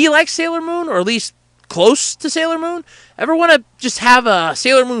want to be like Sailor Moon, or at least close to Sailor Moon? Ever want to just have a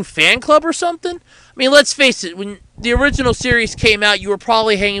Sailor Moon fan club or something? I mean, let's face it, when the original series came out, you were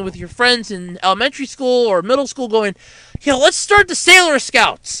probably hanging with your friends in elementary school or middle school going, yo, let's start the Sailor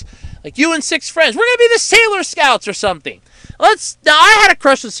Scouts. Like you and 6 friends. We're going to be the Sailor Scouts or something. Now, I had a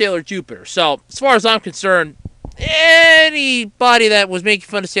crush on Sailor Jupiter, so as far as I'm concerned, anybody that was making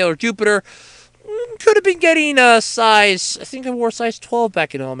fun of Sailor Jupiter could have been getting a size. I think I wore size 12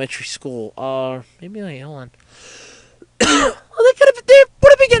 back in elementary school. Maybe like, hold on. Well, they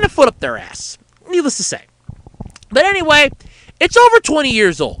would have been getting a foot up their ass. Needless to say. But anyway, it's over 20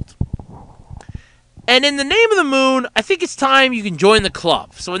 years old. And in the name of the moon, I think it's time you can join the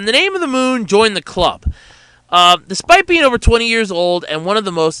club. So in the name of the moon, join the club. Despite being over 20 years old and one of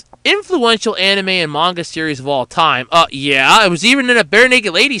the most influential anime and manga series of all time, yeah, it was even in a Bare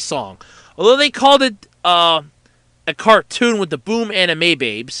Naked Lady song. Although they called it a cartoon with the Boom Anime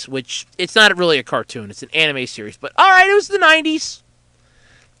Babes, which it's not really a cartoon, it's an anime series. But alright, it was the 90s.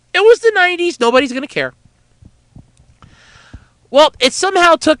 It was the 90s, nobody's going to care. Well, it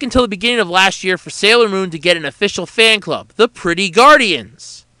somehow took until the beginning of last year for Sailor Moon to get an official fan club, the Pretty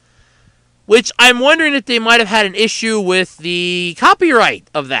Guardians. Which I'm wondering if they might have had an issue with the copyright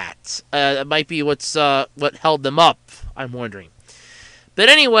of that. That might be what held them up, I'm wondering. But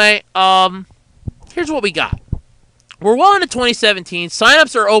anyway, here's what we got. We're well into 2017.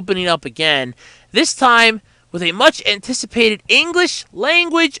 Signups are opening up again. This time with a much anticipated English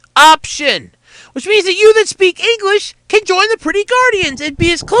language option. Which means that you that speak English can join the Pretty Guardians and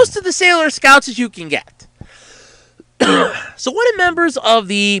be as close to the Sailor Scouts as you can get. So what do members of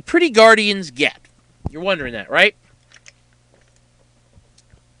the Pretty Guardians get? You're wondering that, right?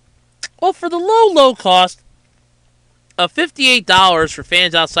 Well, for the low cost of $58 for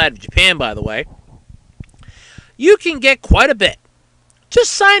fans outside of Japan, by the way, you can get quite a bit.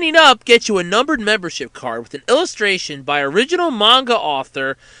 Just signing up gets you a numbered membership card with an illustration by original manga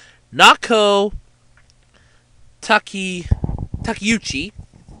author Nako Takeuchi,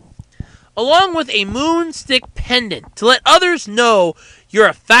 along with a moonstick pendant to let others know you're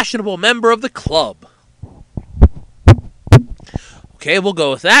a fashionable member of the club. Okay, we'll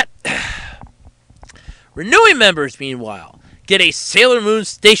go with that. Renewing members, meanwhile, get a Sailor Moon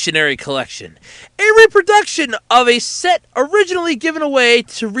stationery collection, a reproduction of a set originally given away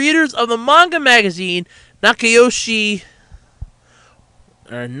to readers of the manga magazine Nakayoshi.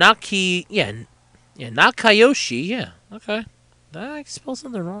 Nakayoshi, yeah, okay. Did I spell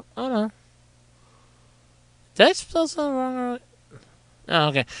something wrong? Oh, no. Did I spell something wrong? Oh,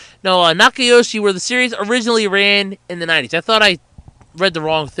 okay. No, Nakayoshi, where the series originally ran in the 90s. I thought I read the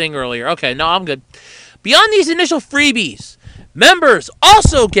wrong thing earlier. Okay, no, I'm good. Beyond these initial freebies, members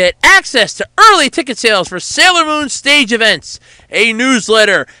also get access to early ticket sales for Sailor Moon stage events, a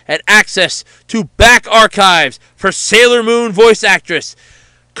newsletter, and access to back archives for Sailor Moon voice actress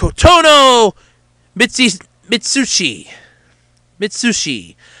Kotono Mitsushi.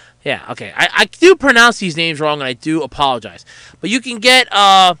 Yeah, okay. I do pronounce these names wrong, and I do apologize. But you can get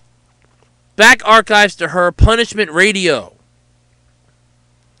back archives to her Punishment Radio.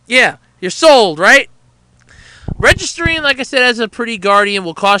 Yeah, you're sold, right? Registering, like I said, as a Pretty Guardian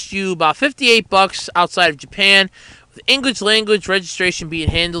will cost you about $58 outside of Japan, with English language registration being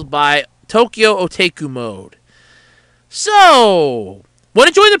handled by Tokyo Otaku Mode. So, want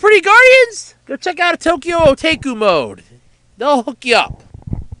to join the Pretty Guardians? Go check out Tokyo Otaku Mode. They'll hook you up.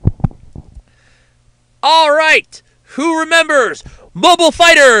 Alright, who remembers Mobile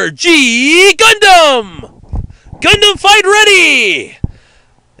Fighter G Gundam? Gundam Fight Ready!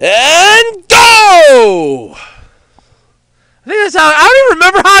 And go! I think that's how, I don't even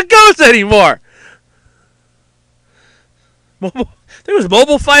remember how it goes anymore. I think it was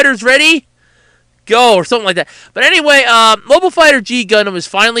Mobile Fighters Ready? Go, or something like that. But anyway, Mobile Fighter G Gundam is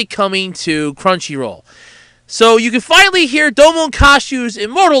finally coming to Crunchyroll. So you can finally hear Domon Kashu's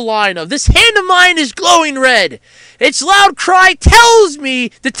immortal line of, "This hand of mine is glowing red. Its loud cry tells me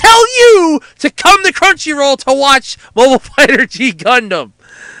to tell you to come to Crunchyroll to watch Mobile Fighter G Gundam."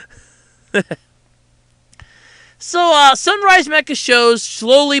 So, Sunrise Mecha shows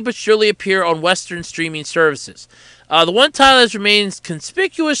slowly but surely appear on Western streaming services. The one title that remains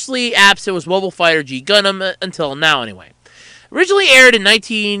conspicuously absent was Mobile Fighter G Gundam, until now anyway. Originally aired in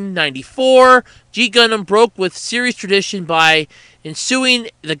 1994, G Gundam broke with series tradition by ensuing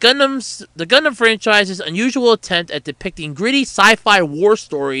the Gundam franchise's unusual attempt at depicting gritty sci-fi war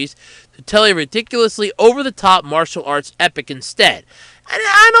stories to tell a ridiculously over-the-top martial arts epic instead. And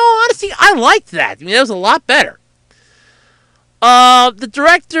I know, honestly, I liked that. I mean, that was a lot better. The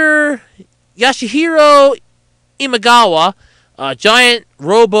director, Yasuhiro Imagawa, Giant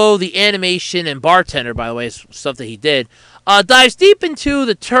Robo, the animation, and Bartender, by the way, is stuff that he did, dives deep into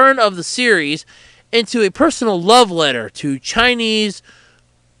the turn of the series into a personal love letter to Chinese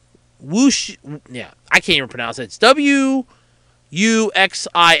wuxia. Yeah, I can't even pronounce it. It's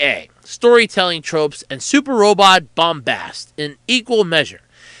WUXIA. Storytelling tropes and super robot bombast in equal measure.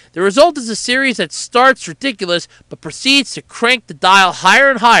 The result is a series that starts ridiculous, but proceeds to crank the dial higher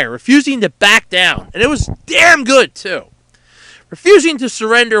and higher, refusing to back down. And it was damn good, too. Refusing to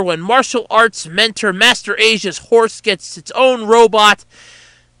surrender when martial arts mentor Master Asia's horse gets its own robot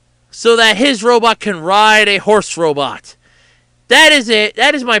so that his robot can ride a horse robot. That is it.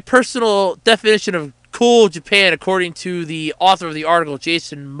 That is my personal definition of cool Japan, according to the author of the article,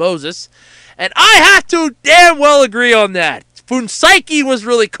 Jason Moses. And I have to damn well agree on that. Funsaiki was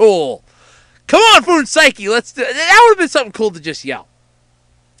really cool. Come on, Funsaiki. Let's do that. Would have been something cool to just yell.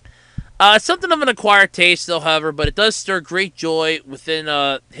 It's something of an acquired taste, though, however, but it does stir great joy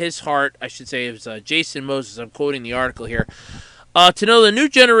within his heart. I should say it was Jason Moses. I'm quoting the article here. To know the new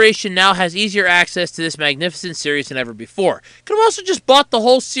generation now has easier access to this magnificent series than ever before. Could have also just bought the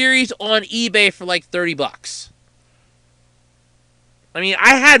whole series on eBay for like $30. I mean,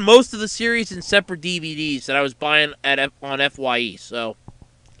 I had most of the series in separate DVDs that I was buying on FYE, so.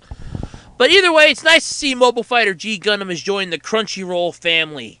 But either way, it's nice to see Mobile Fighter G Gundam has joined the Crunchyroll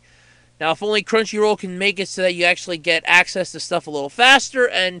family. Now, if only Crunchyroll can make it so that you actually get access to stuff a little faster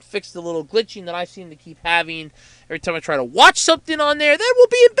and fix the little glitching that I seem to keep having every time I try to watch something on there, then we'll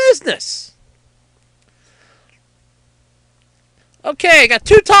be in business. Okay, I got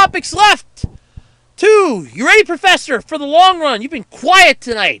 2 topics left. 2. You ready, Professor, for the long run? You've been quiet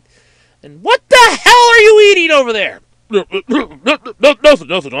tonight. And what the hell are you eating over there?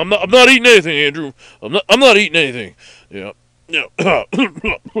 Nothing. I'm not eating anything, Andrew. I'm not eating anything. Yeah.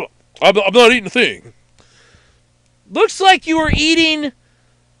 I'm not eating a thing. Looks like you were eating.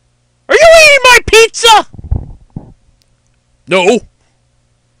 Are you eating my pizza? No.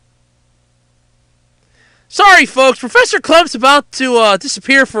 Sorry, folks. Professor Klump's about to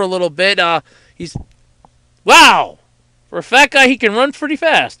disappear for a little bit. He's... Wow. For a fat guy, he can run pretty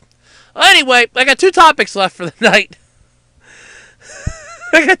fast. Anyway, I got 2 topics left for the night.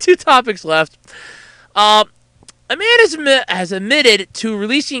 I got 2 topics left. A man has admitted to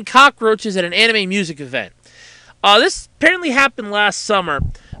releasing cockroaches at an anime music event. This apparently happened last summer,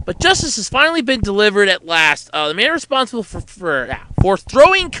 but justice has finally been delivered at last. The man responsible for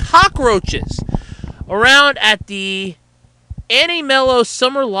throwing cockroaches around at the Annie Mello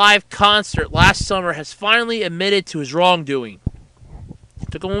Summer Live concert last summer has finally admitted to his wrongdoing.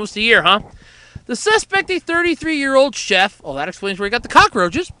 Took him almost a year, huh? The suspect, a 33-year-old chef. Oh, that explains where he got the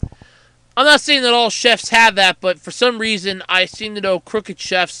cockroaches. I'm not saying that all chefs have that, but for some reason, I seem to know crooked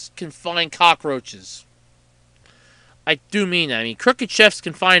chefs can find cockroaches. I do mean that. I mean, crooked chefs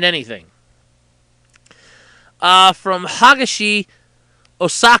can find anything. From Hagashi,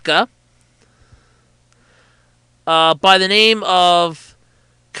 Osaka, by the name of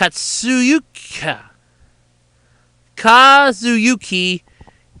Kazuyuki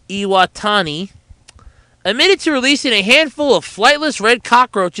Iwatani, admitted to releasing a handful of flightless red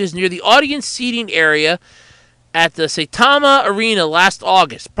cockroaches near the audience seating area at the Saitama Arena last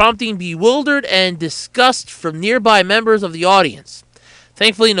August, prompting bewildered and disgust from nearby members of the audience.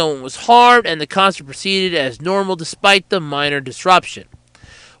 Thankfully, no one was harmed, and the concert proceeded as normal despite the minor disruption.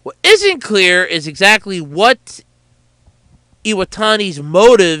 What isn't clear is exactly what Iwatani's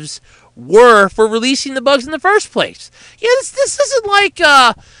motives were for releasing the bugs in the first place. Yeah, this isn't like,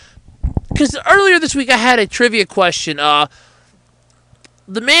 because earlier this week I had a trivia question.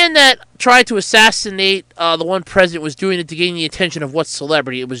 The man that tried to assassinate the one president was doing it to gain the attention of what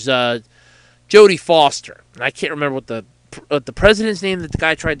celebrity? It was Jodie Foster. And I can't remember what the president's name that the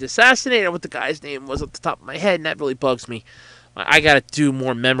guy tried to assassinate or what the guy's name was off the top of my head, and that really bugs me. I got to do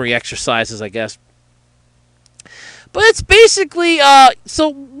more memory exercises, I guess. But it's basically, so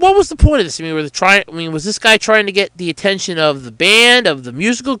what was the point of this? Was this guy trying to get the attention of the band, of the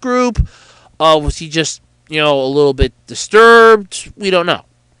musical group? Was he just, a little bit disturbed? We don't know.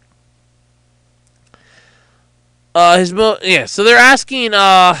 So they're asking,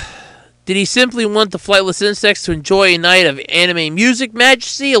 did he simply want the flightless insects to enjoy a night of anime music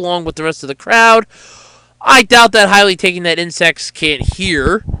majesty along with the rest of the crowd? I doubt that highly, taking that insects can't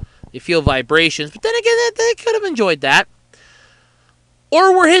hear. They feel vibrations, but then again, they could have enjoyed that.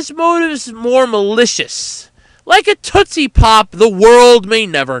 Or were his motives more malicious? Like a Tootsie Pop, the world may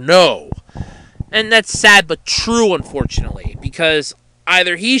never know. And that's sad but true, unfortunately, because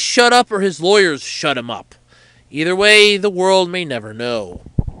either he shut up or his lawyers shut him up. Either way, the world may never know.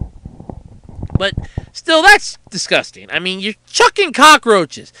 But still, that's disgusting. I mean, you're chucking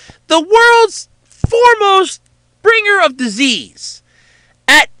cockroaches, the world's foremost bringer of disease,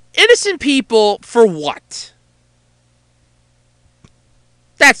 at innocent people for what?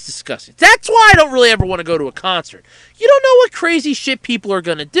 That's disgusting. That's why I don't really ever want to go to a concert. You don't know what crazy shit people are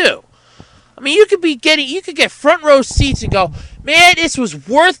going to do. I mean, you could get front row seats and go, man, this was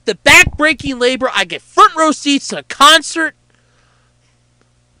worth the back-breaking labor. I get front row seats to a concert,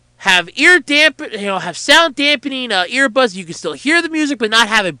 have have sound dampening earbuds. You can still hear the music, but not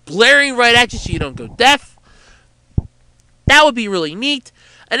have it blaring right at you so you don't go deaf. That would be really neat.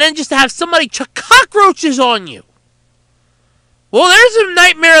 And then just to have somebody chuck cockroaches on you. Well, there's a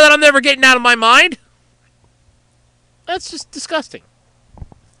nightmare that I'm never getting out of my mind. That's just disgusting.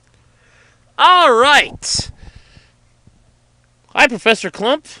 All right. Hi, Professor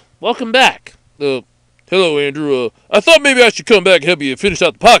Klump. Welcome back. Hello, Andrew. I thought maybe I should come back and help you finish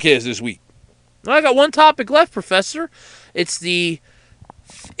out the podcast this week. I got one topic left, Professor. It's the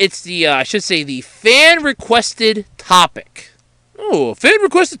I should say the fan requested topic. Oh, a fan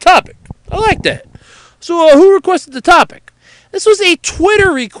requested topic. I like that. So, who requested the topic? This was a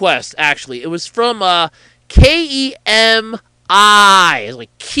Twitter request, actually. It was from Kemi. It's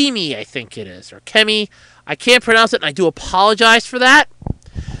like Kimi, I think it is, or Kemi. I can't pronounce it, and I do apologize for that.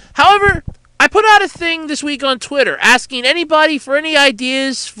 However, I put out a thing this week on Twitter asking anybody for any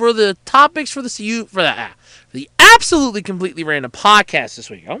ideas for the topics for the absolutely completely random podcast this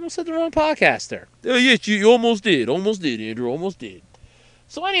week. I almost said the wrong podcast there. Yes, you almost did. Almost did, Andrew. Almost did.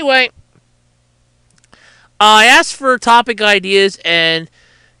 So anyway, I asked for topic ideas, and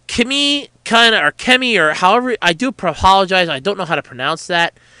Kemi, or however, I do apologize. I don't know how to pronounce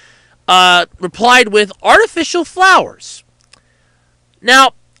that. Replied with artificial flowers.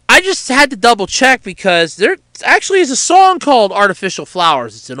 Now, I just had to double check because there actually is a song called Artificial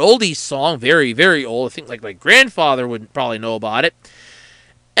Flowers. It's an oldies song, very, very old. I think like my grandfather would probably know about it.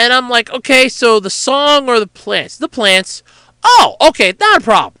 And I'm like, okay, so the song or the plants? The plants. Oh, okay, not a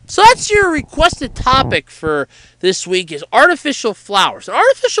problem. So that's your requested topic for this week is artificial flowers. And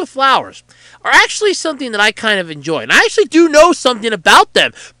artificial flowers are actually something that I kind of enjoy. And I actually do know something about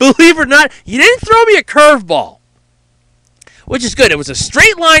them. Believe it or not, you didn't throw me a curveball. Which is good. It was a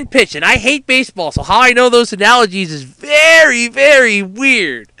straight line pitch, and I hate baseball, so how I know those analogies is very, very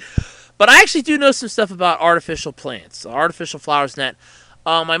weird. But I actually do know some stuff about artificial plants, artificial flowers and that.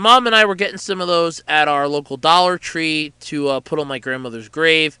 My mom and I were getting some of those at our local Dollar Tree to put on my grandmother's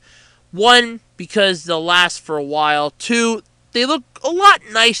grave. One, because they'll last for a while. Two, they look a lot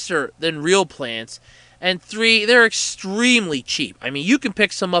nicer than real plants. And three, they're extremely cheap. I mean, you can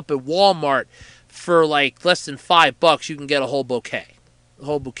pick some up at Walmart for like less than $5. You can get a whole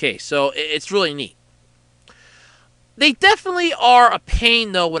bouquet. So it's really neat. They definitely are a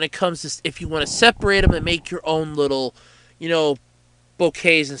pain though when it comes to if you want to separate them and make your own little,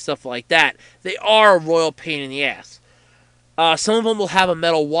 bouquets and stuff like that. They are a royal pain in the ass. Some of them will have a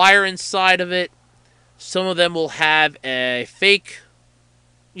metal wire inside of it. Some of them will have a fake,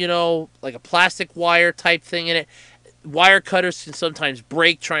 like a plastic wire type thing in it. Wire cutters can sometimes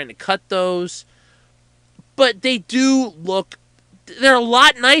break trying to cut those. But they do they're a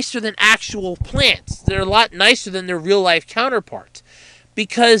lot nicer than actual plants. They're a lot nicer than their real-life counterparts.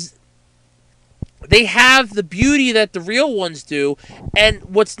 Because they have the beauty that the real ones do. And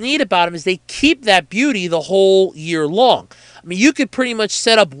what's neat about them is they keep that beauty the whole year long. I mean, you could pretty much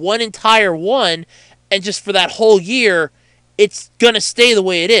set up one entire one, and just for that whole year, it's going to stay the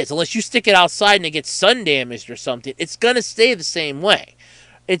way it is. Unless you stick it outside and it gets sun damaged or something, it's going to stay the same way.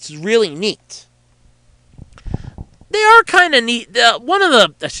 It's really neat. They are kind of neat. They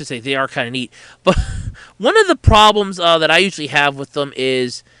are kind of neat. But one of the problems that I usually have with them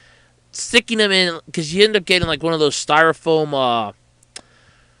is sticking them in, because you end up getting like one of those styrofoam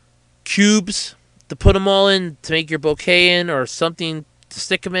cubes to put them all in to make your bouquet in, or something to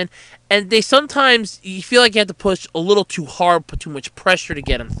stick them in. And they sometimes, you feel like you have to push a little too hard, put too much pressure to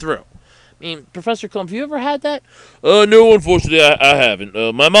get them through. I mean, Professor Klump, have you ever had that? No, unfortunately, I haven't.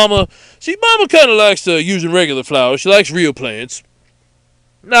 My mama kind of likes using regular flowers. She likes real plants.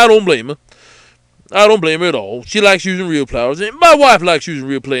 I don't blame her. I don't blame her at all. She likes using real flowers, and my wife likes using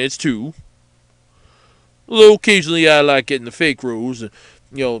real plants, too. Although occasionally I like getting the fake rose, and,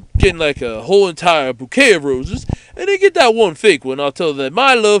 getting like a whole entire bouquet of roses, and then get that one fake one. I'll tell her that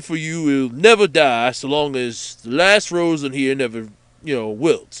my love for you will never die so long as the last rose in here never,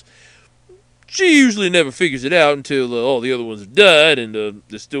 wilts. She usually never figures it out until all the other ones have died, and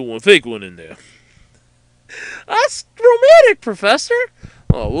there's still one fake one in there. That's romantic, Professor.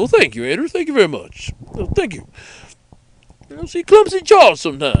 Oh, well, thank you, Andrew. Thank you very much. Oh, thank you. See, Klump's in charge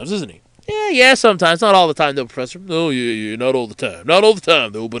sometimes, isn't he? Yeah, sometimes. Not all the time, though, Professor. Oh, yeah, not all the time. Not all the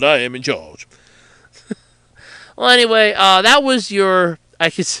time, though, but I am in charge. Well, anyway, that was your...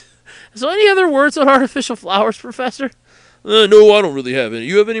 So any other words on artificial flowers, Professor? No, I don't really have any.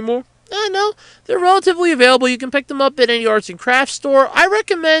 You have any more? No, they're relatively available. You can pick them up at any arts and crafts store. I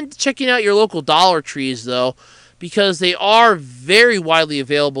recommend checking out your local Dollar Trees, though, because they are very widely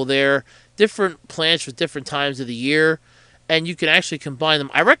available there. Different plants with different times of the year, and you can actually combine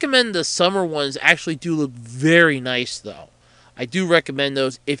them. I recommend the summer ones actually do look very nice, though. I do recommend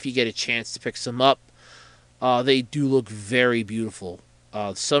those if you get a chance to pick some up. They do look very beautiful.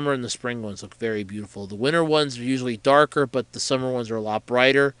 The summer and the spring ones look very beautiful. The winter ones are usually darker, but the summer ones are a lot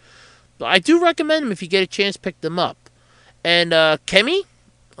brighter. But I do recommend them if you get a chance, pick them up. And Kemi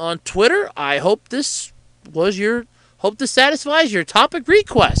on Twitter, I hope this satisfies your topic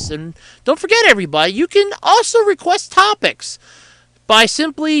requests. And don't forget, everybody, you can also request topics by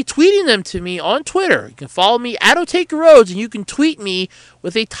simply tweeting them to me on Twitter. You can follow me at OtakeRoads, and you can tweet me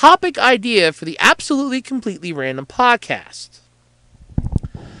with a topic idea for the Absolutely Completely Random podcast.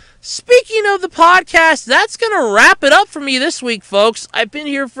 Speaking of the podcast, that's going to wrap it up for me this week, folks. I've been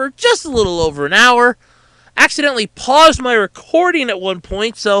here for just a little over an hour. Accidentally paused my recording at one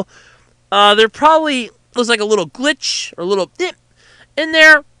point, so there probably was like a little glitch or a little dip in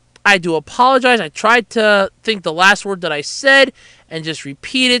there. I do apologize. I tried to think the last word that I said and just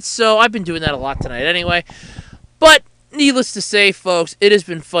repeat it, so I've been doing that a lot tonight anyway. But needless to say, folks, it has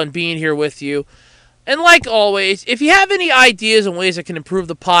been fun being here with you. And like always, if you have any ideas on ways I can improve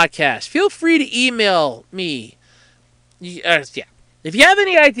the podcast, feel free to email me. If you have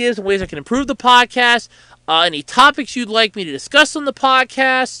any ideas on ways I can improve the podcast, any topics you'd like me to discuss on the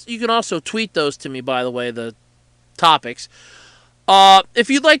podcast, you can also tweet those to me, by the way, the topics. If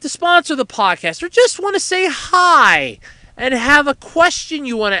you'd like to sponsor the podcast or just want to say hi and have a question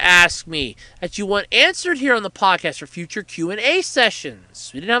you want to ask me that you want answered here on the podcast for future Q&A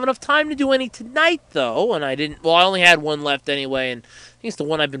sessions. We didn't have enough time to do any tonight, though, and I only had one left anyway, and I think it's the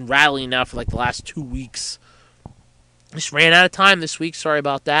one I've been rattling now for like the last 2 weeks. Just ran out of time this week. Sorry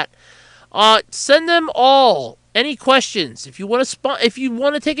about that. Send them all. Any questions? If you want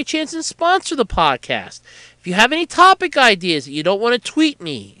to take a chance and sponsor the podcast, if you have any topic ideas that you don't want to tweet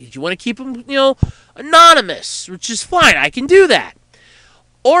me, if you want to keep them, anonymous, which is fine, I can do that.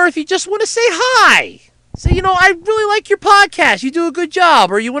 Or if you just want to say hi, say, I really like your podcast, you do a good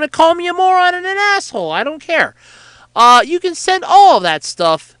job, or you want to call me a moron and an asshole, I don't care. You can send all of that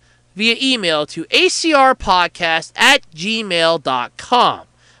stuff via email to acrpodcast@gmail.com.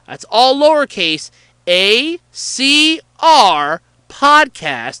 That's all lowercase,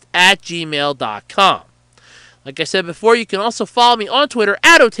 acrpodcast@gmail.com. Like I said before, you can also follow me on Twitter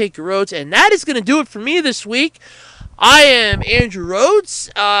at OtakeRoads, and that is going to do it for me this week. I am Andrew Rhodes.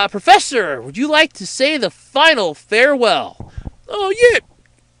 Professor, would you like to say the final farewell? Oh, yeah.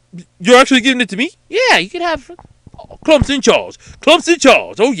 You're actually giving it to me? Yeah, you can have... Klump's in charge. Klump's in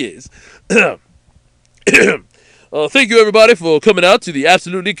charge. Oh, yes. Thank you, everybody, for coming out to the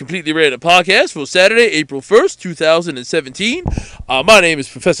Absolutely Completely Random podcast for Saturday, April 1st, 2017. My name is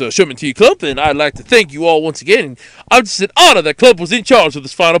Professor Sherman T. Klump, and I'd like to thank you all once again. I'm just in honor that Klump was in charge of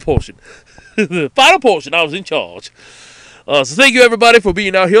this final portion. The final portion, I was in charge. So thank you, everybody, for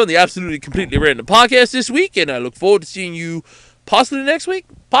being out here on the Absolutely Completely Random podcast this week, and I look forward to seeing you possibly next week.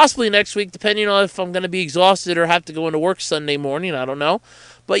 Possibly next week, depending on if I'm going to be exhausted or have to go into work Sunday morning. I don't know.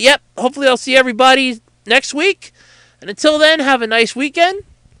 But, yep, hopefully I'll see everybody next week. And until then, have a nice weekend.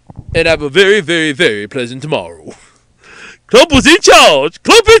 And have a very, very, very pleasant tomorrow. Klump was in charge.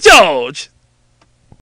 Klump in charge.